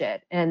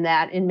budget, and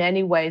that in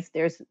many ways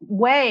there's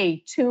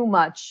way too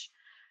much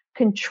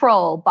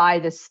control by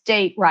the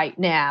state right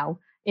now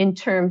in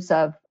terms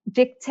of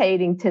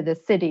dictating to the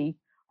city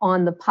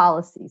on the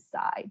policy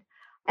side.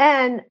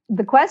 And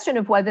the question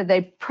of whether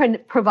they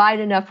provide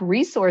enough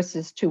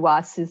resources to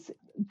us is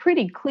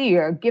pretty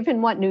clear,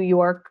 given what New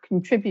York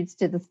contributes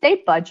to the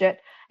state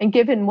budget and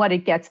given what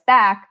it gets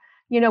back.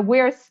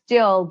 We're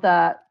still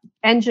the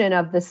engine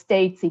of the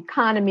state's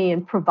economy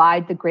and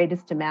provide the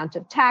greatest amount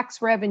of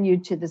tax revenue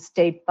to the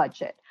state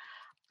budget.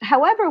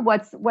 However,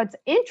 what's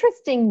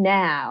interesting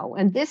now,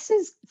 and this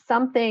is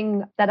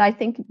something that I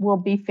think will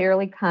be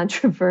fairly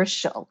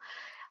controversial,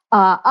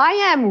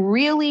 I am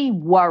really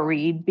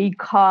worried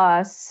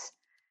because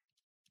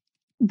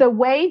the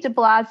way de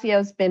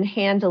Blasio's been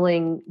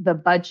handling the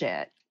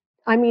budget,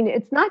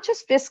 it's not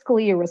just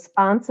fiscally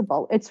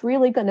irresponsible, it's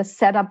really going to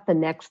set up the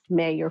next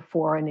mayor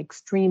for an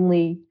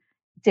extremely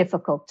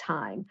difficult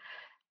time.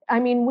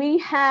 We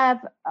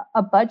have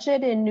a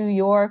budget in New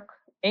York,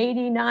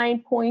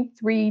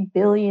 $89.3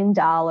 billion.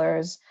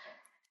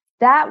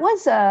 That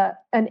was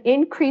an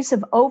increase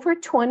of over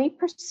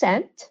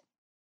 20%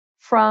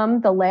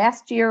 from the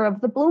last year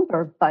of the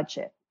Bloomberg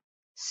budget.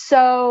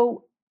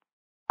 So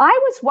I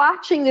was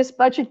watching this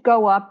budget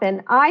go up,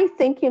 and I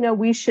think,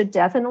 we should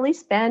definitely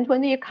spend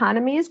when the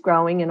economy is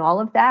growing and all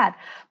of that.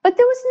 But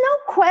there was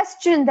no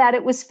question that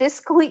it was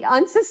fiscally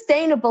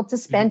unsustainable to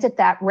spend at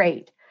that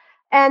rate.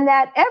 And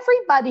that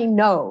everybody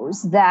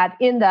knows that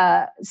in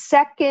the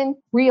second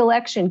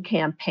re-election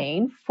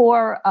campaign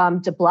for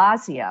de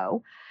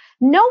Blasio,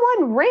 no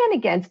one ran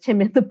against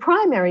him in the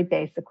primary,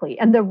 basically.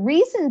 And the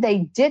reason they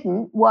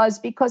didn't was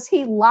because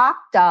he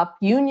locked up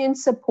union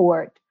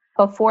support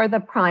before the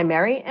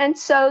primary. And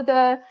so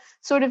the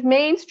sort of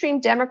mainstream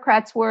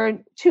Democrats were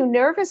too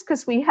nervous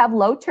because we have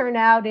low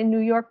turnout in New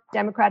York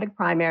Democratic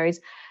primaries.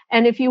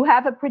 And if you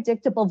have a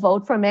predictable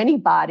vote from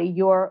anybody,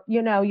 you're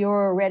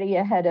already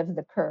ahead of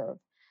the curve.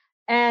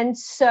 And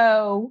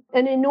so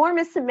an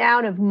enormous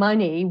amount of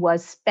money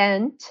was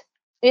spent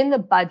in the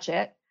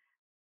budget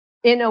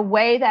in a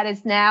way that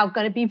is now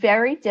going to be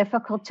very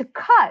difficult to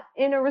cut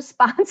in a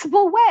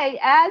responsible way.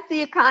 As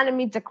the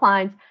economy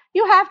declines,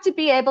 you have to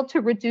be able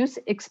to reduce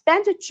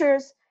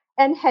expenditures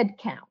and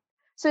headcount.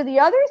 So the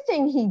other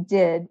thing he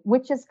did,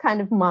 which is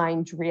kind of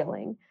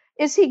mind-drilling,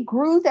 is he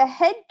grew the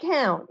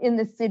headcount in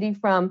the city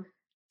from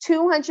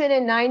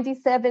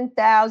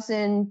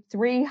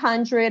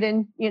 297,300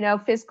 in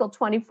fiscal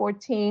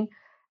 2014,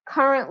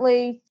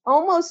 currently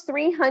almost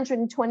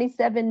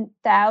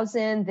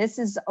 327,000. This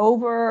is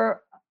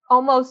over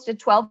almost a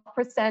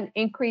 12%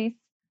 increase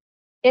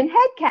in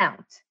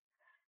headcount.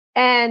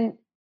 And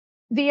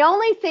the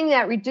only thing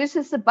that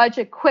reduces the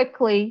budget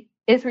quickly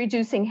is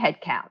reducing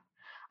headcount.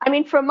 I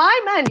mean, for my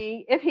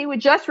money, if he would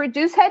just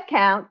reduce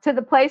headcount to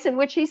the place in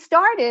which he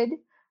started,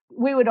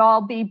 we would all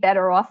be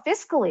better off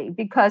fiscally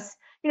because,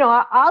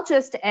 I'll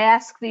just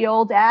ask the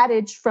old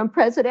adage from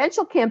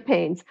presidential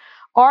campaigns,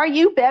 are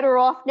you better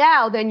off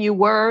now than you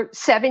were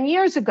 7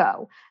 years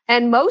ago?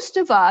 And most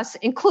of us,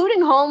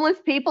 including homeless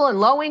people and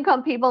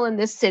low-income people in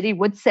this city,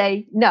 would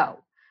say no.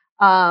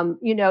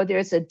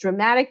 There's a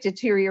dramatic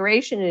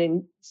deterioration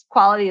in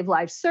quality of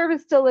life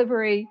service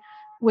delivery,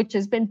 which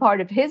has been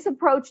part of his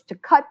approach to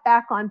cut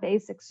back on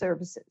basic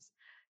services.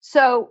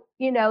 So,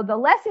 the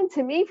lesson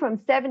to me from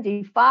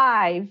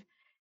 75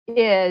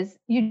 is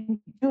you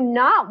do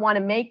not want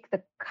to make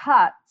the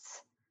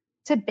cuts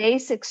to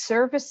basic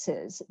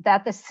services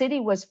that the city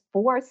was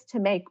forced to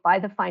make by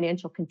the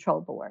Financial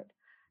Control Board.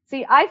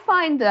 See, I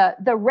find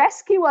the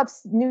rescue of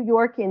New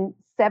York in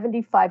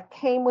 75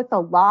 came with a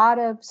lot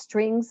of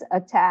strings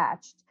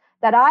attached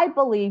that I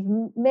believe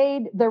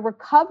made the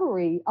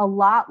recovery a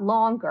lot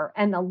longer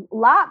and a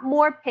lot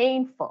more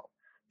painful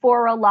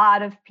for a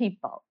lot of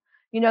people.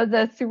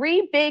 The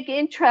three big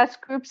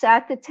interest groups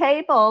at the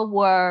table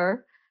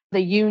were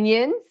the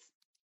unions,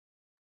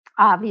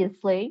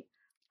 obviously,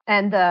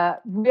 and the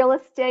real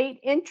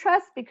estate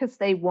interests because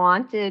they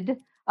wanted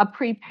a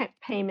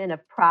prepayment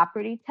of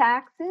property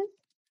taxes,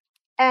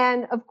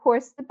 and of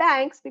course the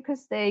banks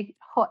because they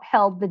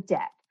held the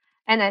debt.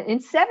 And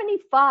in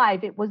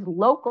 75, it was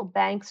local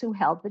banks who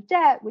held the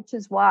debt, which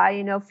is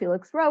why,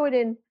 Felix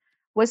Rohatyn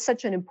was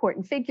such an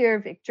important figure,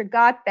 Victor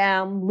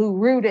Gottbaum, Lou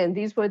Rudin.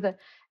 These were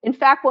in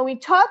fact, when we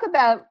talk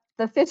about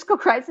the fiscal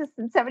crisis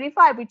in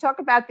 75, we talk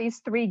about these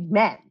three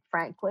men,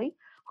 frankly,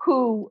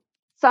 who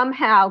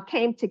somehow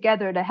came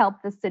together to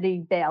help the city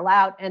bail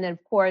out. And of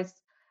course,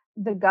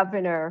 the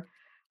governor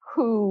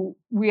who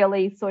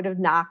really sort of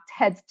knocked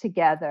heads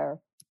together,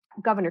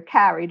 Governor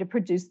Carey, to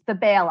produce the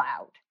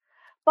bailout.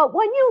 But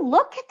when you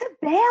look at the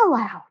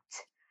bailout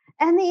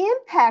and the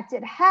impact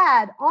it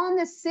had on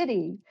the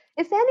city,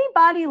 if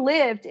anybody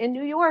lived in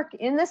New York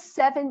in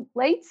the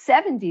late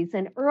 70s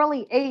and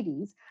early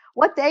 80s,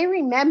 what they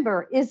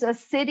remember is a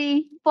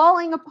city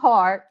falling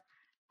apart.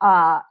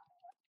 I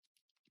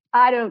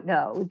don't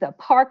know. The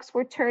parks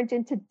were turned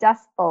into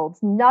dust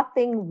bowls.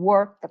 Nothing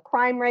worked. The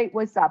crime rate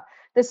was up.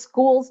 The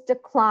schools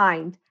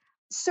declined.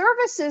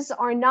 Services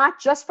are not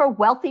just for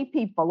wealthy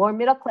people or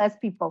middle-class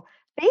people.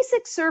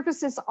 Basic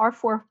services are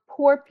for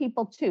poor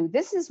people too.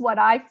 This is what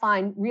I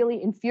find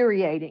really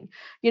infuriating.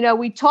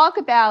 We talk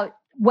about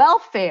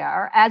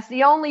welfare as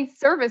the only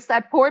service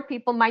that poor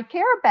people might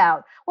care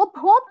about. Well,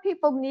 poor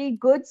people need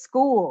good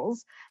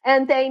schools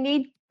and they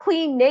need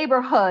clean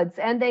neighborhoods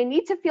and they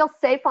need to feel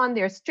safe on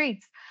their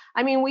streets.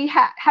 I mean, we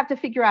have to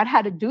figure out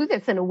how to do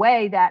this in a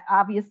way that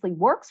obviously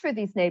works for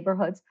these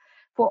neighborhoods,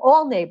 for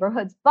all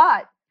neighborhoods.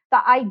 But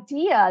the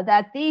idea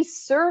that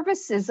these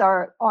services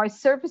are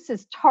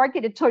services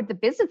targeted toward the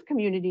business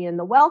community and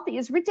the wealthy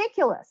is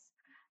ridiculous.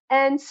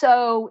 And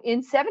so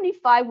in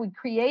 75, we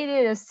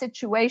created a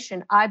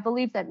situation, I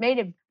believe, that made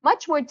it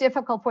much more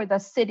difficult for the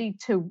city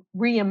to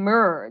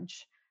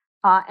reemerge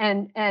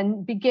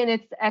and begin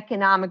its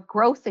economic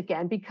growth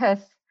again, because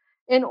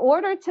in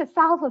order to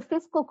solve a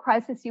fiscal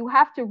crisis, you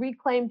have to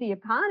reclaim the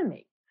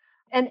economy.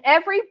 And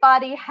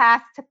everybody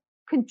has to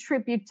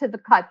contribute to the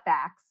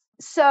cutbacks.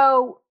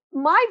 So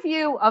my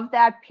view of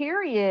that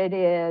period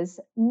is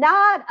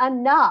not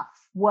enough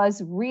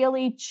was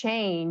really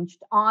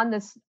changed on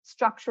the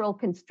structural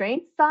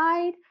constraint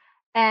side.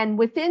 And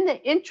within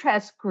the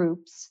interest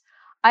groups,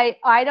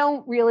 I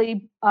don't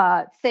really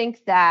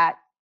think that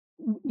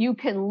you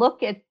can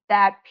look at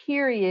that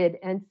period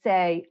and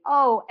say,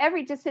 oh,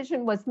 every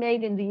decision was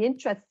made in the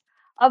interest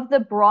of the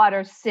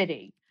broader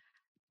city.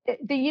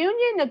 The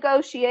union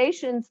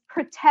negotiations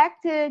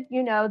protected,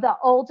 the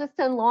oldest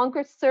and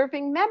longest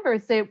serving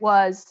members. It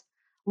was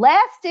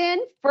last in,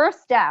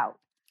 first out.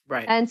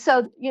 Right. And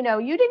so, you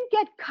didn't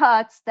get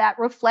cuts that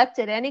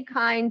reflected any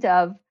kind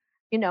of,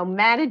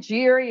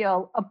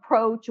 managerial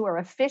approach or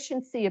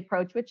efficiency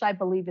approach, which I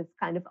believe is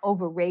kind of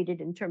overrated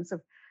in terms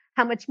of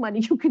how much money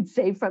you could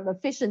save from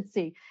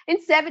efficiency.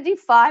 In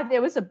 75,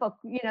 there was a book,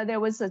 there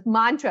was a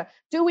mantra,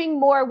 doing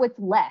more with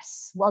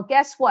less. Well,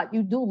 guess what?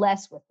 You do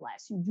less with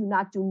less. You do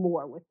not do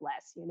more with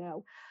less,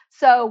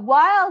 So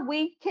while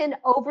we can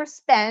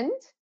overspend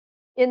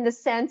in the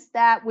sense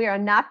that we are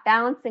not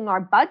balancing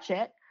our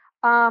budget,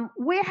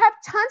 we have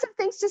tons of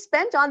things to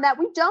spend on that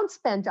we don't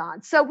spend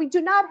on. So we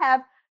do not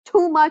have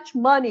too much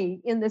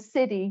money in the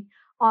city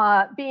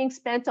being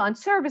spent on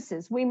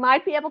services. We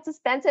might be able to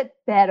spend it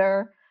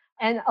better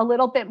and a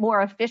little bit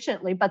more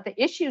efficiently, but the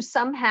issue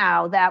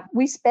somehow that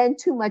we spend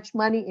too much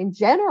money in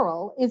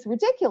general is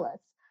ridiculous.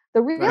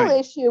 The real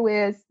issue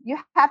is you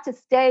have to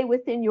stay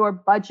within your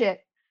budget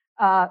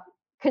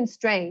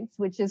constraints,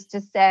 which is to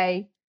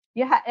say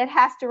it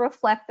has to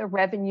reflect the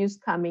revenues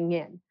coming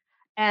in.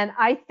 And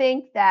I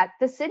think that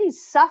the city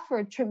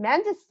suffered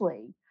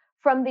tremendously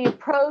from the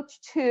approach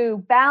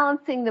to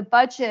balancing the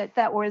budget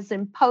that was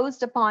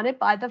imposed upon it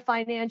by the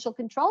Financial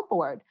Control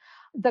Board.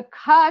 The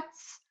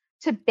cuts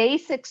to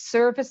basic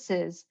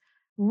services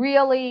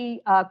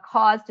really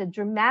caused a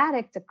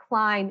dramatic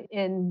decline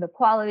in the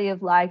quality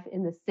of life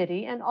in the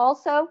city, and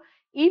also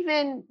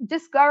even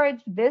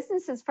discouraged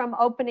businesses from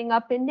opening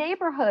up in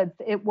neighborhoods.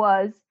 It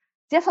was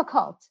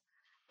difficult.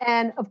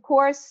 And of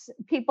course,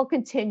 people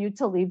continue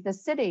to leave the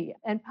city,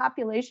 and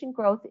population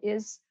growth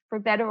is, for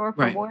better or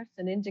for worse,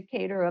 an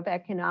indicator of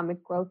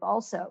economic growth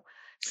also.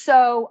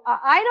 So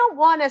I don't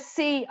want to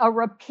see a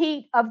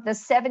repeat of the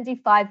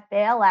 75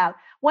 bailout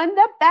when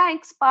the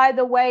banks, by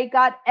the way,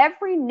 got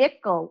every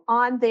nickel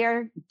on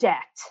their debt.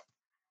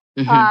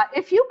 Mm-hmm.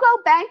 If you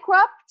go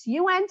bankrupt,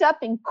 you end up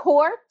in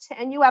court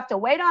and you have to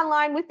wait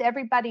online with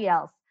everybody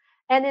else.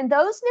 And in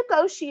those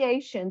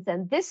negotiations,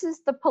 and this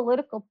is the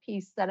political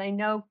piece that I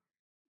know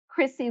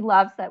Chrissy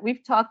loves, that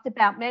we've talked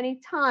about many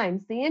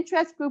times, the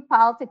interest group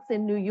politics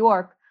in New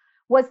York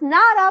was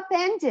not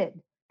upended.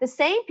 The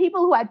same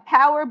people who had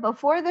power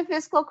before the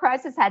fiscal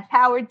crisis had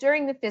power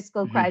during the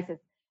fiscal crisis.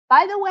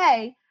 By the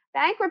way,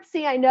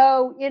 bankruptcy, I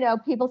know,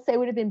 people say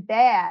would have been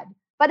bad,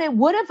 but it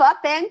would have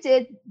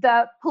upended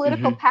the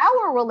political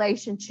power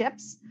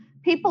relationships.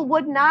 People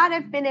would not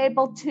have been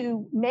able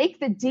to make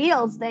the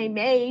deals they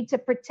made to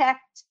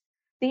protect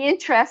the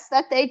interests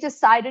that they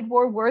decided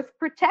were worth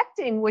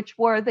protecting, which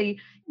were the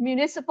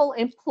municipal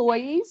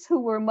employees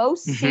who were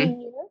most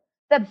senior,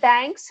 the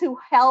banks who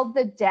held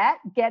the debt,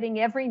 getting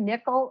every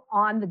nickel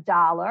on the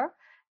dollar.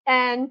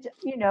 And,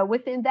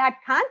 within that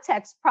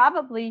context,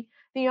 probably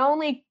the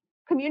only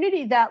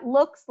community that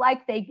looks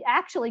like they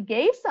actually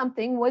gave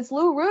something was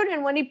Lou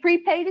Rudin when he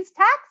prepaid his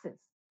taxes.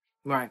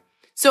 Right.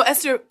 So,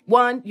 Esther,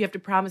 one, you have to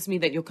promise me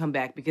that you'll come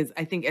back, because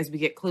I think as we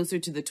get closer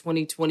to the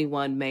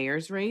 2021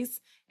 mayor's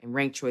race and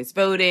ranked choice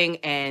voting,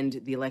 and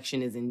the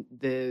election is in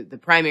the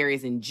primary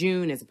is in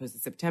June as opposed to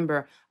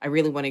September, I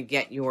really want to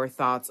get your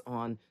thoughts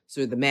on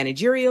sort of the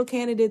managerial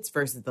candidates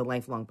versus the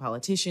lifelong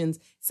politicians.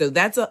 So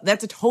that's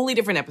a totally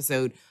different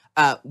episode.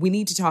 We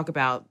need to talk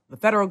about the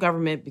federal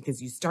government,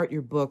 because you start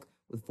your book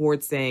with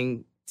Ford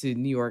saying to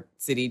New York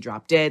City,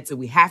 drop dead. So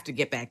we have to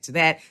get back to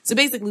that. So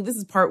basically, this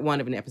is part one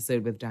of an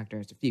episode with Dr.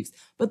 Esther Fuchs.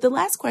 But the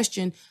last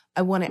question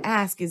I want to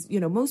ask is,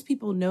 most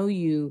people know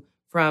you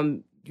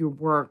from your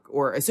work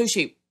or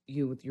associate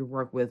you with your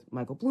work with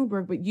Michael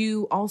Bloomberg, but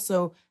you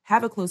also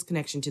have a close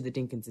connection to the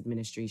Dinkins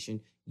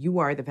administration. You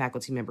are the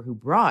faculty member who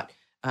brought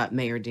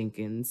Mayor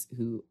Dinkins,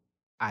 who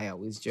I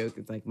always joke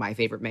is like my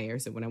favorite mayor.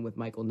 So when I'm with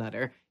Michael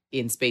Nutter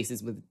in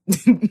spaces with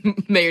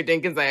Mayor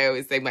Dinkins, I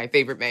always say my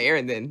favorite mayor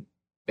and then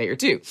Mayor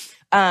too.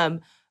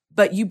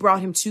 But you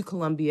brought him to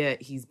Columbia.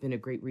 He's been a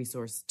great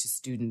resource to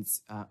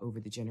students over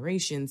the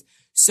generations.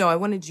 So I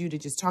wanted you to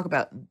just talk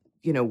about,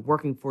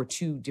 working for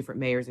two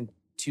different mayors in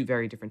two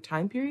very different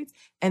time periods.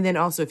 And then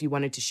also if you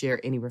wanted to share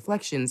any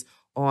reflections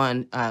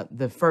on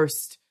the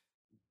first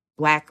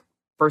Black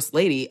First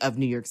Lady of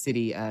New York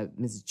City,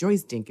 Mrs.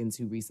 Joyce Dinkins,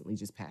 who recently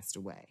just passed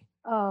away.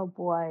 Oh,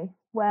 boy.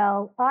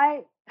 Well,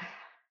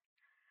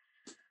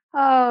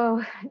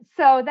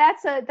 so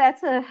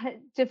that's a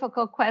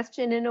difficult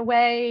question in a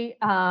way.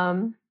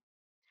 I'm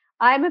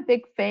a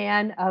big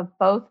fan of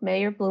both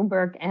Mayor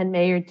Bloomberg and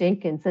Mayor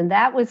Dinkins, and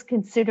that was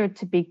considered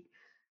to be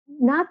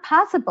not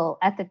possible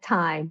at the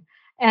time.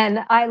 And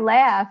I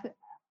laugh.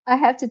 I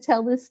have to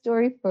tell this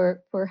story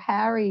for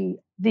Harry.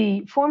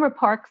 The former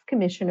Parks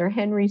Commissioner,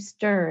 Henry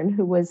Stern,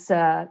 who was,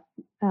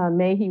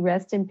 may he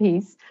rest in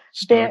peace.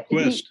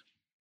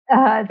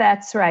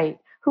 That's right.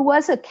 Who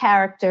was a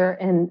character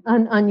and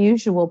an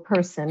unusual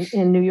person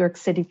in New York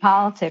City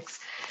politics.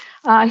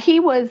 He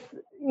was,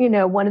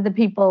 one of the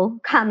people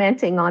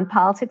commenting on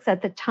politics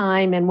at the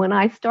time. And when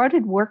I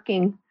started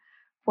working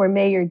for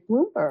Mayor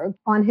Bloomberg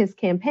on his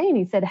campaign,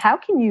 he said, how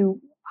can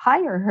you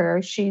hire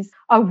her. She's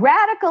a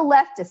radical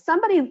leftist.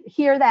 Somebody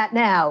hear that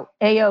now,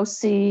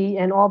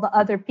 AOC and all the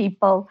other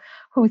people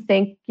who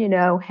think,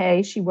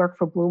 hey, she worked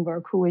for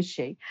Bloomberg. Who is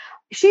she?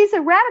 She's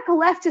a radical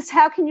leftist.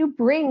 How can you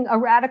bring a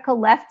radical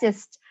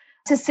leftist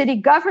to city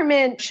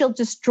government? She'll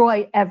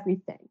destroy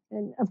everything.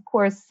 And of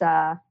course,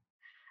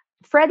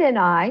 Fred and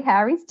I,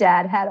 Harry's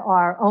dad, had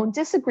our own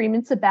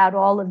disagreements about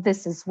all of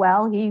this as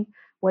well. He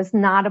was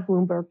not a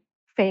Bloomberg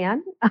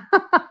fan,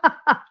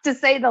 to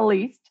say the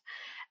least.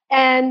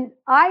 And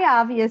I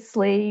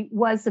obviously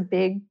was a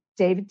big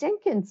David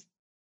Dinkins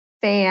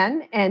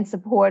fan and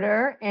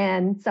supporter,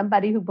 and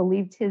somebody who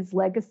believed his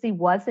legacy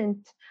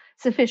wasn't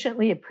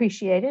sufficiently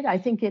appreciated. I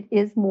think it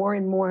is more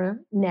and more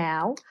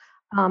now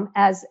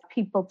as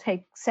people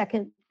take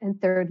second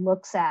and third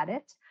looks at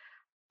it.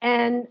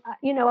 And,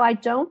 I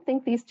don't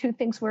think these two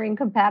things were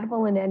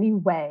incompatible in any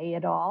way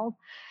at all.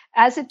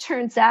 As it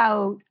turns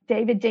out,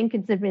 David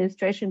Dinkins'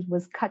 administration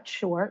was cut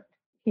short.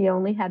 He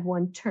only had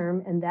one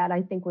term, and that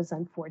I think was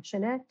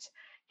unfortunate.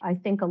 I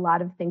think a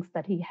lot of things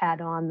that he had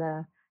on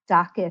the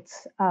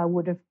dockets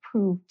would have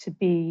proved to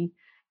be,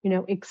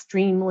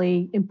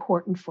 extremely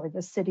important for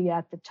the city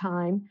at the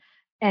time.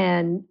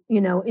 And,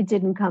 it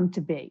didn't come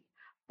to be.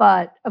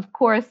 But of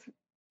course,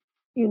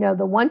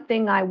 the one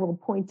thing I will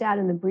point out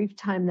in the brief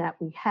time that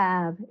we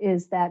have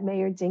is that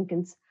Mayor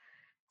Dinkins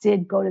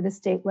did go to the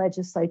state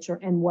legislature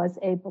and was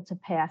able to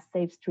pass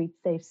Safe Streets,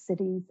 Safe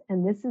Cities.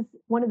 And this is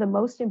one of the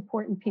most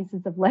important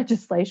pieces of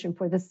legislation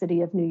for the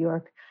city of New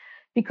York,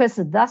 because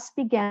thus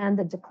began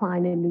the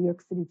decline in New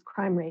York City's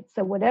crime rate.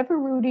 So whatever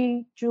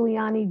Rudy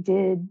Giuliani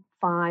did,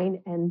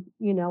 fine. And,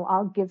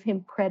 I'll give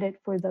him credit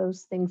for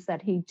those things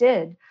that he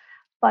did,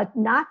 but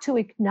not to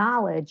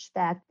acknowledge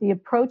that the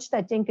approach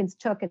that Dinkins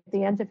took at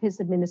the end of his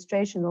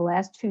administration the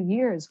last 2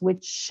 years,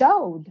 which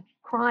showed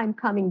crime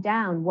coming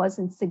down,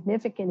 wasn't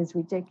significant, is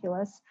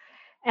ridiculous.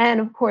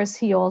 And of course,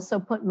 he also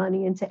put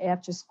money into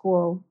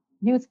after-school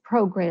youth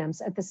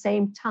programs at the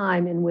same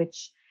time in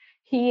which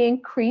he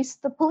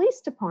increased the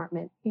police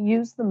department. He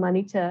used the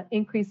money to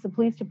increase the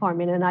police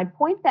department. And I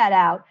point that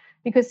out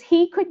because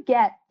he could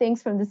get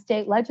things from the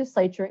state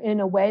legislature in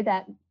a way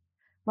that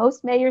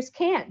most mayors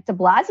can't. De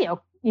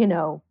Blasio,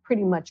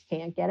 pretty much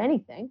can't get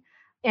anything.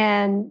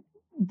 And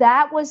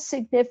that was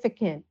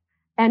significant.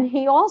 And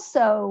he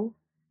also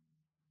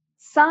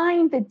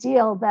signed the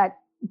deal that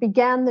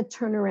began the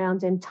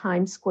turnaround in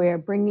Times Square,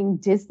 bringing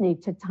Disney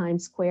to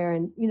Times Square.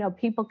 And,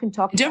 people can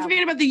talk Don't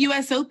forget about the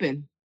U.S.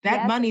 Open.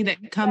 That money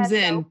that comes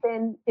in.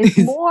 Open is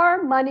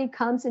more money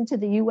comes into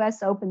the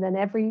U.S. Open than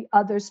every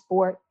other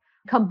sport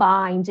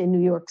combined in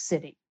New York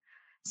City.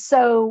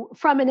 So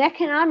from an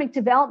economic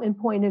development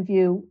point of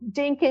view,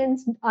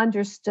 Dinkins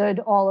understood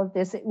all of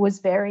this. It was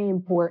very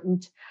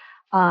important.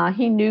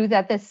 He knew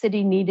that the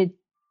city needed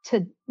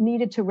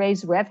to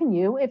raise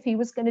revenue if he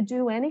was going to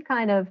do any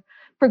kind of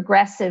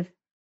progressive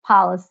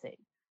policy.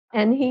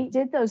 And he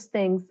did those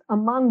things,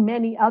 among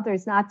many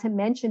others, not to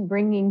mention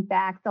bringing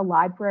back the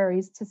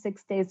libraries to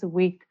 6 days a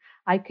week.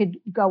 I could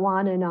go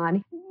on and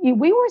on.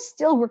 We were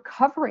still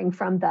recovering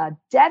from the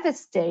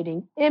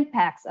devastating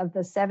impacts of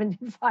the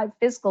 75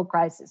 fiscal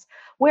crisis,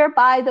 where,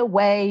 by the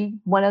way,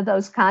 one of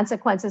those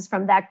consequences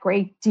from that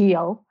great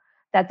deal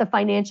that the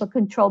Financial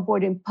Control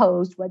Board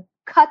imposed would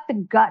cut the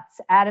guts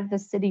out of the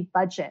city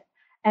budget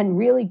and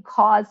really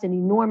caused an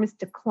enormous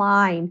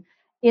decline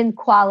in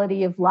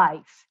quality of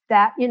life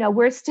that,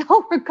 we're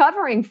still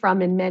recovering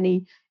from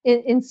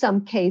in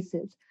some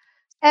cases.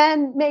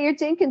 And Mayor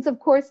Dinkins, of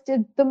course,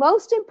 did the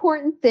most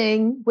important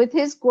thing with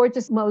his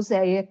gorgeous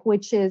mosaic,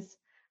 which is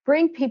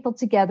bring people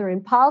together in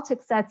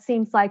politics. That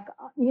seems like,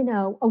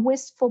 a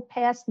wistful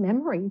past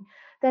memory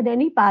that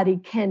anybody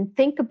can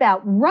think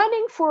about.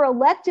 Running for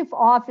elective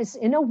office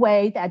in a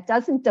way that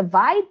doesn't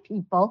divide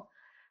people,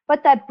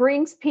 but that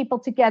brings people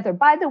together.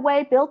 By the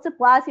way, Bill de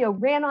Blasio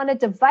ran on a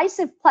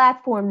divisive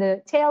platform,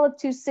 the Tale of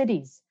Two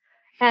Cities.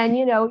 And,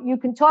 you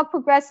can talk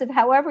progressive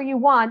however you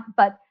want,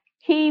 but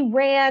he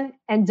ran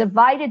and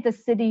divided the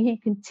city. He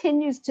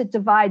continues to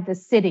divide the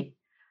city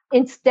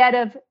instead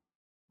of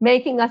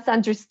making us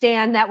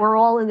understand that we're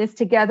all in this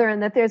together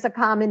and that there's a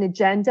common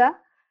agenda.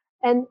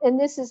 And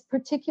this is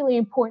particularly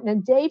important.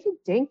 And David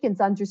Dinkins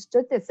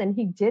understood this, and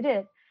he did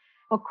it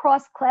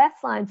across class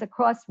lines,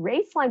 across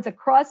race lines,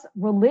 across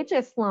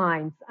religious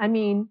lines. I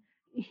mean,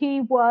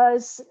 he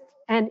was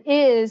and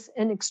is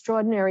an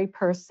extraordinary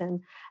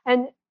person.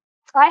 And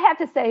I have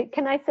to say,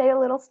 can I say a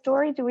little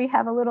story? Do we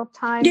have a little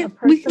time, a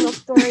personal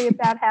story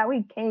about how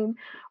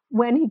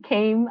when he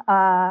came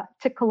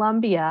to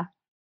Columbia,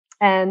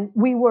 and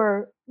we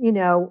were,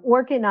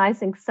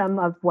 organizing some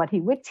of what he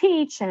would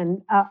teach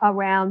and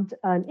around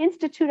an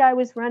institute I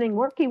was running,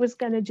 work he was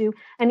going to do.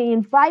 And he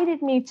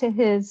invited me to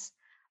his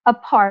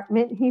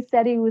apartment. He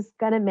said he was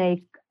going to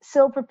make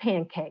silver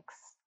pancakes.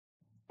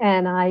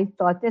 And I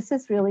thought, this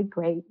is really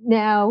great.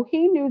 Now,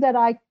 he knew that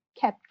I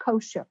kept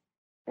kosher.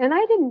 And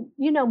I didn't,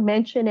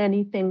 mention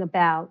anything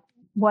about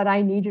what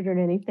I needed or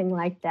anything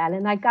like that.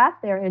 And I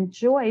got there, and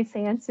Joyce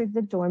answered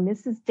the door,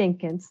 Mrs.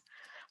 Dinkins,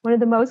 one of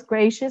the most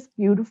gracious,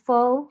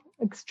 beautiful,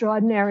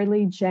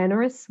 extraordinarily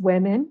generous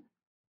women.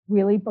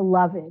 really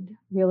beloved,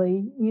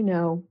 really,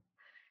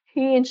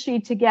 he and she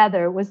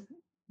together was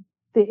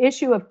the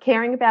issue of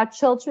caring about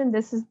children.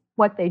 This is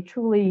what they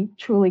truly,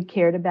 truly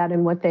cared about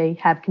and what they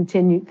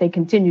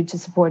continued to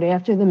support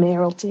after the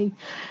mayoralty.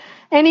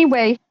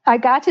 Anyway, I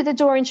got to the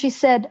door and she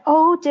said,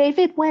 "Oh,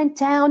 David went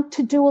down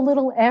to do a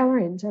little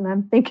errand." And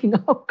I'm thinking,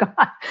 oh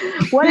God,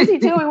 what is he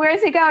doing? Where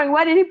is he going?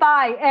 What did he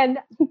buy? And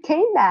he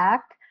came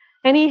back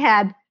and he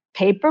had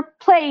paper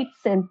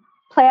plates and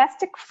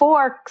plastic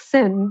forks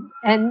and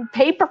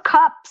paper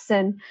cups.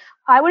 And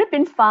I would have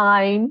been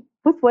fine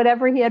with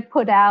whatever he had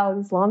put out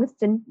as long as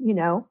it,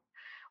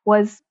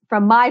 was,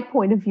 from my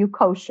point of view,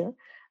 kosher.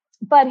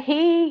 But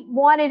he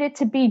wanted it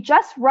to be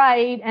just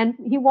right. And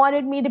he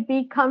wanted me to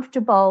be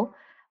comfortable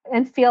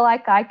and feel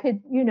like I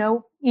could,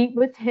 eat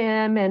with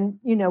him and,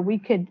 we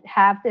could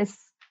have this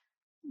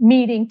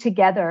meeting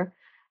together.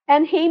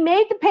 And he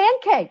made the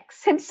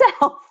pancakes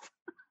himself.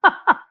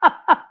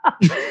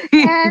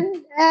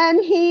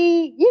 and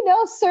he,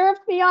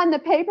 served me on the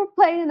paper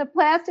plate and the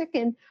plastic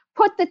and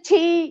put the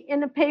tea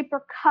in a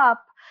paper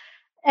cup.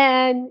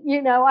 And,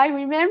 I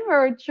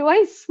remember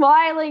Joyce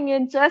smiling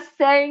and just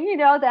saying,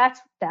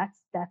 that's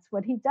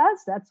what he does.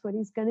 That's what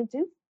he's going to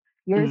do.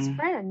 You're his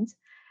friend.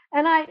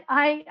 And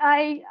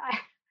I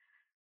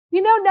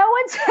no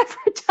one's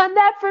ever done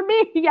that for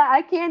me. Yeah,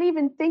 I can't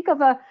even think of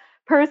a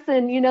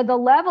person, the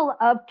level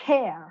of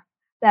care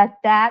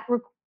that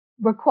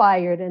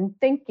required and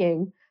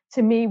thinking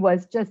to me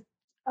was just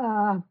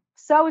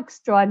so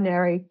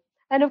extraordinary.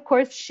 And of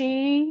course,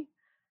 she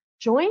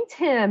joined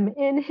him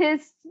in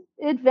his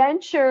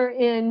adventure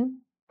in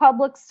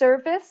public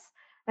service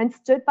and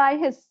stood by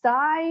his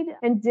side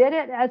and did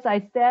it, as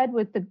I said,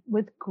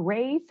 with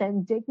grace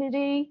and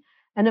dignity.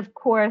 And of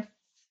course,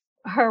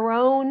 her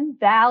own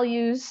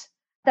values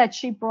that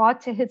she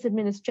brought to his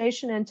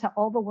administration and to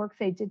all the work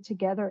they did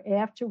together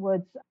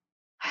afterwards.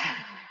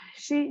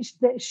 She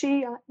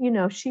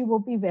will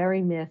be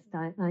very missed.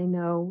 I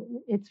know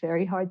it's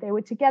very hard. They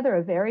were together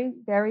a very,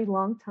 very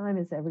long time,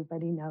 as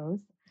everybody knows.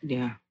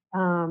 Yeah.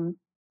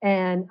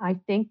 And I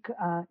think,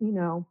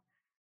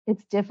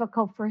 it's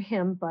difficult for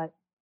him, but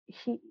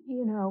he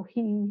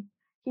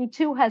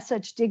too has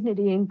such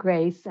dignity and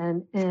grace.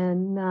 And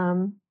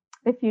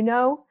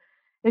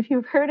if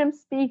you've heard him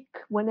speak,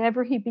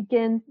 whenever he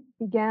began,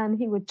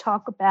 he would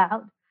talk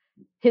about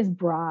his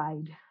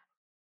bride.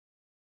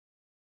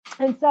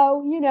 And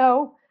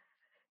so,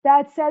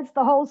 that says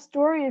the whole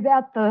story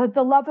about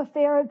the love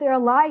affair of their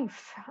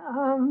life.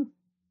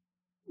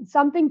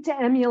 Something to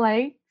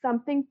emulate,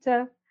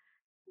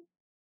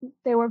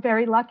 they were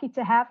very lucky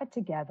to have it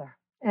together.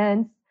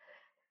 And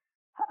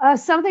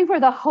something for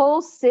the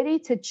whole city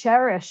to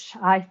cherish,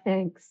 I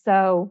think.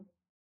 So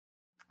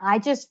I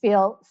just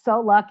feel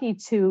so lucky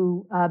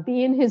to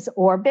be in his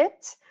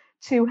orbit,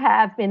 to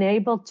have been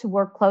able to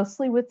work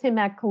closely with him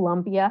at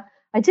Columbia.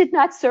 I did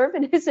not serve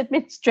in his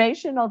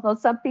administration, although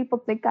some people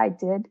think I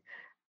did.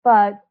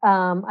 But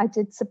I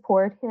did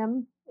support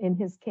him in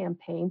his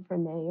campaign for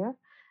mayor.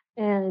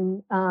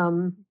 And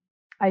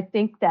I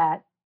think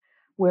that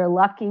we're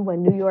lucky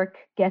when New York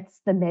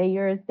gets the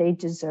mayor they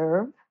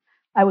deserve.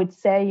 I would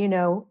say,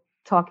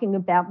 talking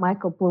about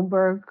Michael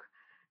Bloomberg,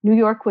 New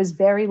York was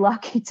very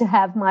lucky to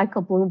have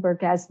Michael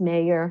Bloomberg as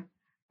mayor.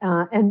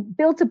 And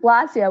Bill de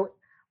Blasio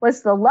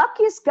was the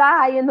luckiest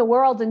guy in the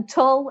world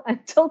until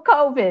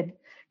COVID,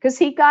 because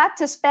he got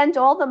to spend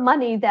all the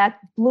money that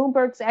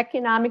Bloomberg's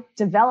economic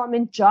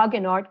development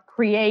juggernaut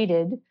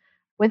created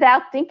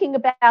without thinking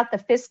about the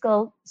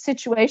fiscal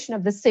situation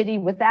of the city,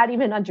 without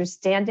even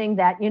understanding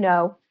that,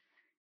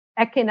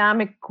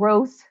 economic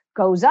growth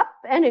goes up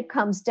and it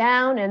comes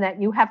down, and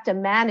that you have to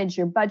manage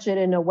your budget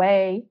in a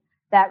way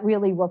that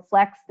really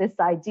reflects this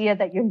idea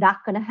that you're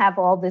not going to have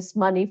all this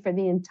money for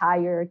the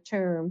entire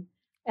term.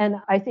 And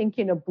I think,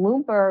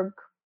 Bloomberg,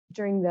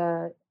 during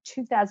the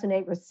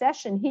 2008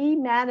 recession, he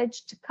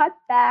managed to cut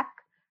back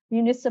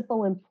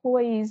municipal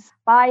employees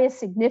by a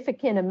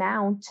significant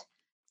amount,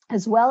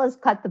 as well as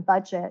cut the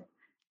budget.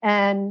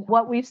 And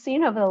what we've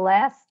seen over the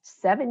last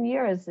 7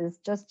 years is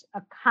just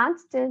a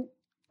constant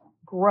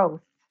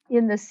growth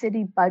in the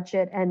city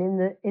budget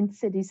and in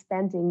city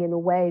spending in a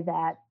way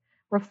that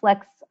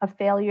reflects a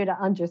failure to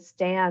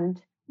understand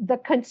the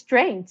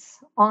constraints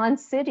on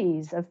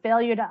cities, a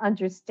failure to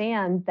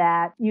understand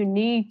that you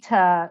need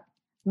to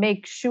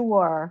make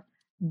sure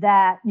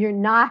that you're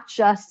not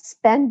just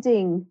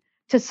spending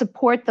to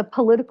support the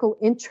political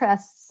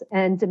interests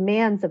and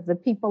demands of the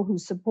people who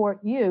support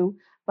you,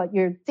 but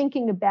you're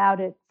thinking about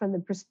it from the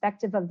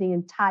perspective of the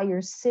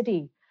entire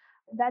city.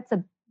 That's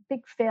a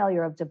big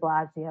failure of de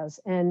Blasio's.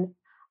 And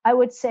I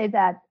would say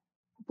that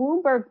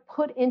Bloomberg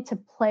put into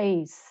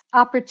place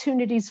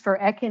opportunities for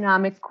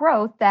economic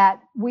growth that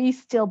we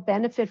still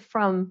benefit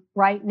from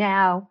right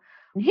now.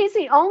 He's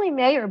the only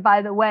mayor,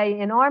 by the way,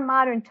 in our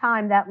modern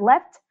time that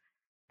left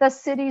the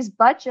city's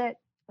budget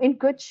in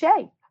good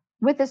shape,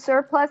 with a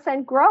surplus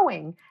and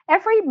growing.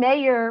 Every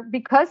mayor,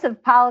 because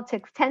of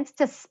politics, tends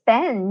to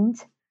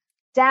spend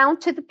down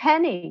to the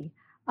penny.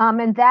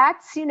 And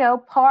that's,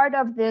 part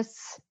of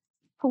this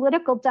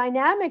political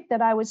dynamic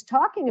that I was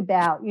talking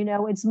about. You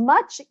know, it's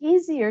much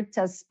easier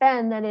to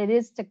spend than it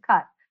is to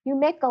cut. You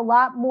make a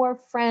lot more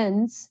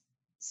friends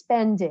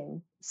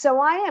spending. So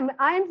I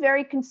am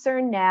very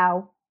concerned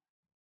now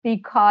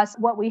because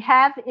what we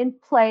have in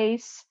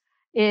place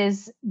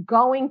is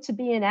going to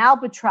be an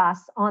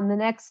albatross on the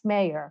next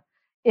mayor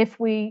if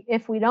we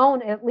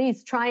don't at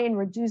least try and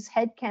reduce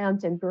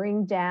headcount and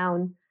bring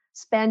down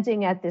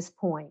spending at this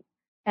point.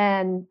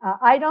 And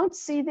I don't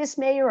see this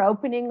mayor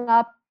opening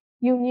up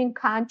union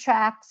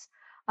contracts.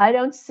 I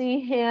don't see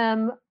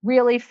him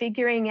really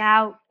figuring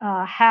out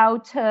how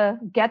to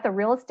get the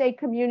real estate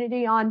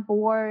community on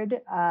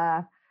board.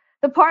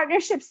 The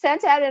partnership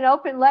sent out an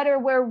open letter,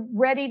 we're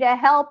ready to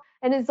help.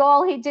 And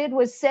all he did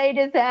was say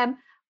to them,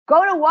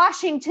 go to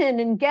Washington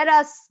and get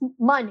us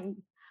money.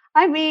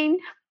 I mean,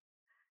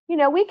 you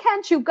know, we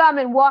can't chew gum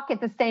and walk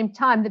at the same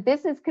time. The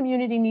business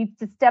community needs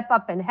to step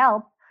up and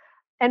help.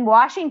 And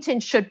Washington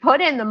should put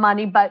in the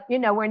money, but, you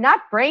know, we're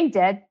not brain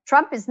dead.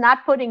 Trump is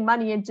not putting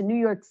money into New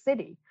York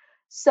City.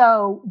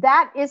 So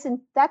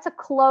that's a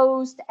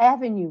closed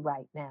avenue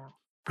right now.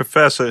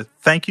 Professor,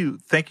 thank you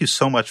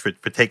so much for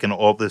taking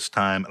all this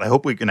time. And I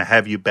hope we're going to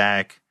have you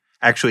back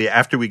actually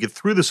after we get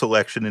through this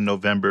election in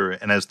November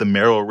and as the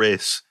mayoral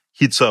race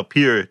heats up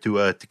here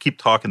to keep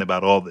talking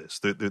about all this.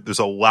 There's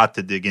a lot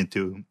to dig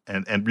into,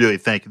 and really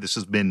thank you. This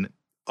has been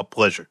a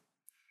pleasure.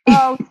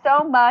 Oh,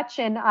 so much.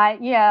 And I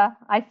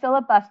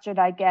filibustered,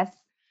 I guess.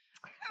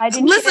 I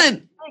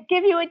didn't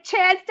give you a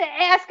chance to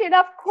ask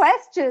enough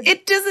questions.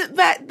 It doesn't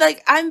matter.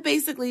 Like, I'm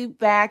basically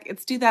back.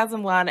 It's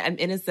 2001. I'm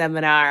in a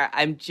seminar.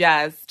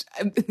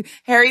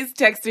 Harry's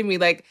texting me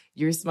like,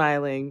 you're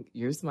smiling.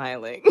 You're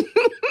smiling.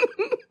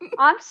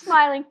 I'm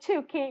smiling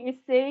too. Can't you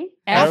see?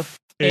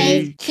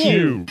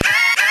 FAQ.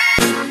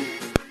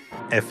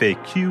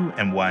 FAQ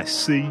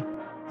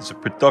NYC is a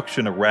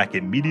production of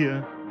Racket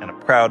Media and a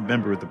proud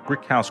member of the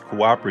Brickhouse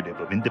Cooperative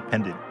of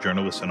Independent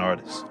Journalists and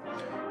Artists.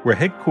 We're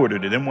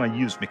headquartered at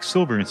NYU's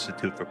McSilver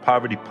Institute for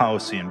Poverty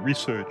Policy and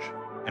Research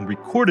and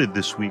recorded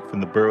this week from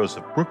the boroughs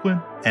of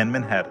Brooklyn and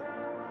Manhattan.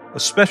 A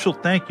special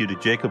thank you to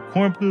Jacob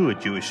Kornblue, a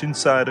Jewish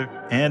insider,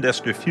 and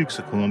Esther Fuchs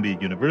of Columbia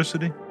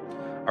University.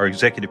 Our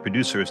executive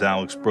producer is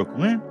Alex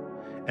Brooklyn,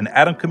 and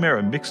Adam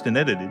Camara mixed and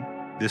edited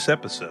this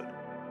episode.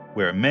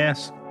 Wear a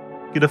mask,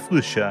 get a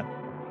flu shot,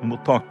 and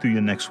we'll talk to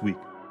you next week.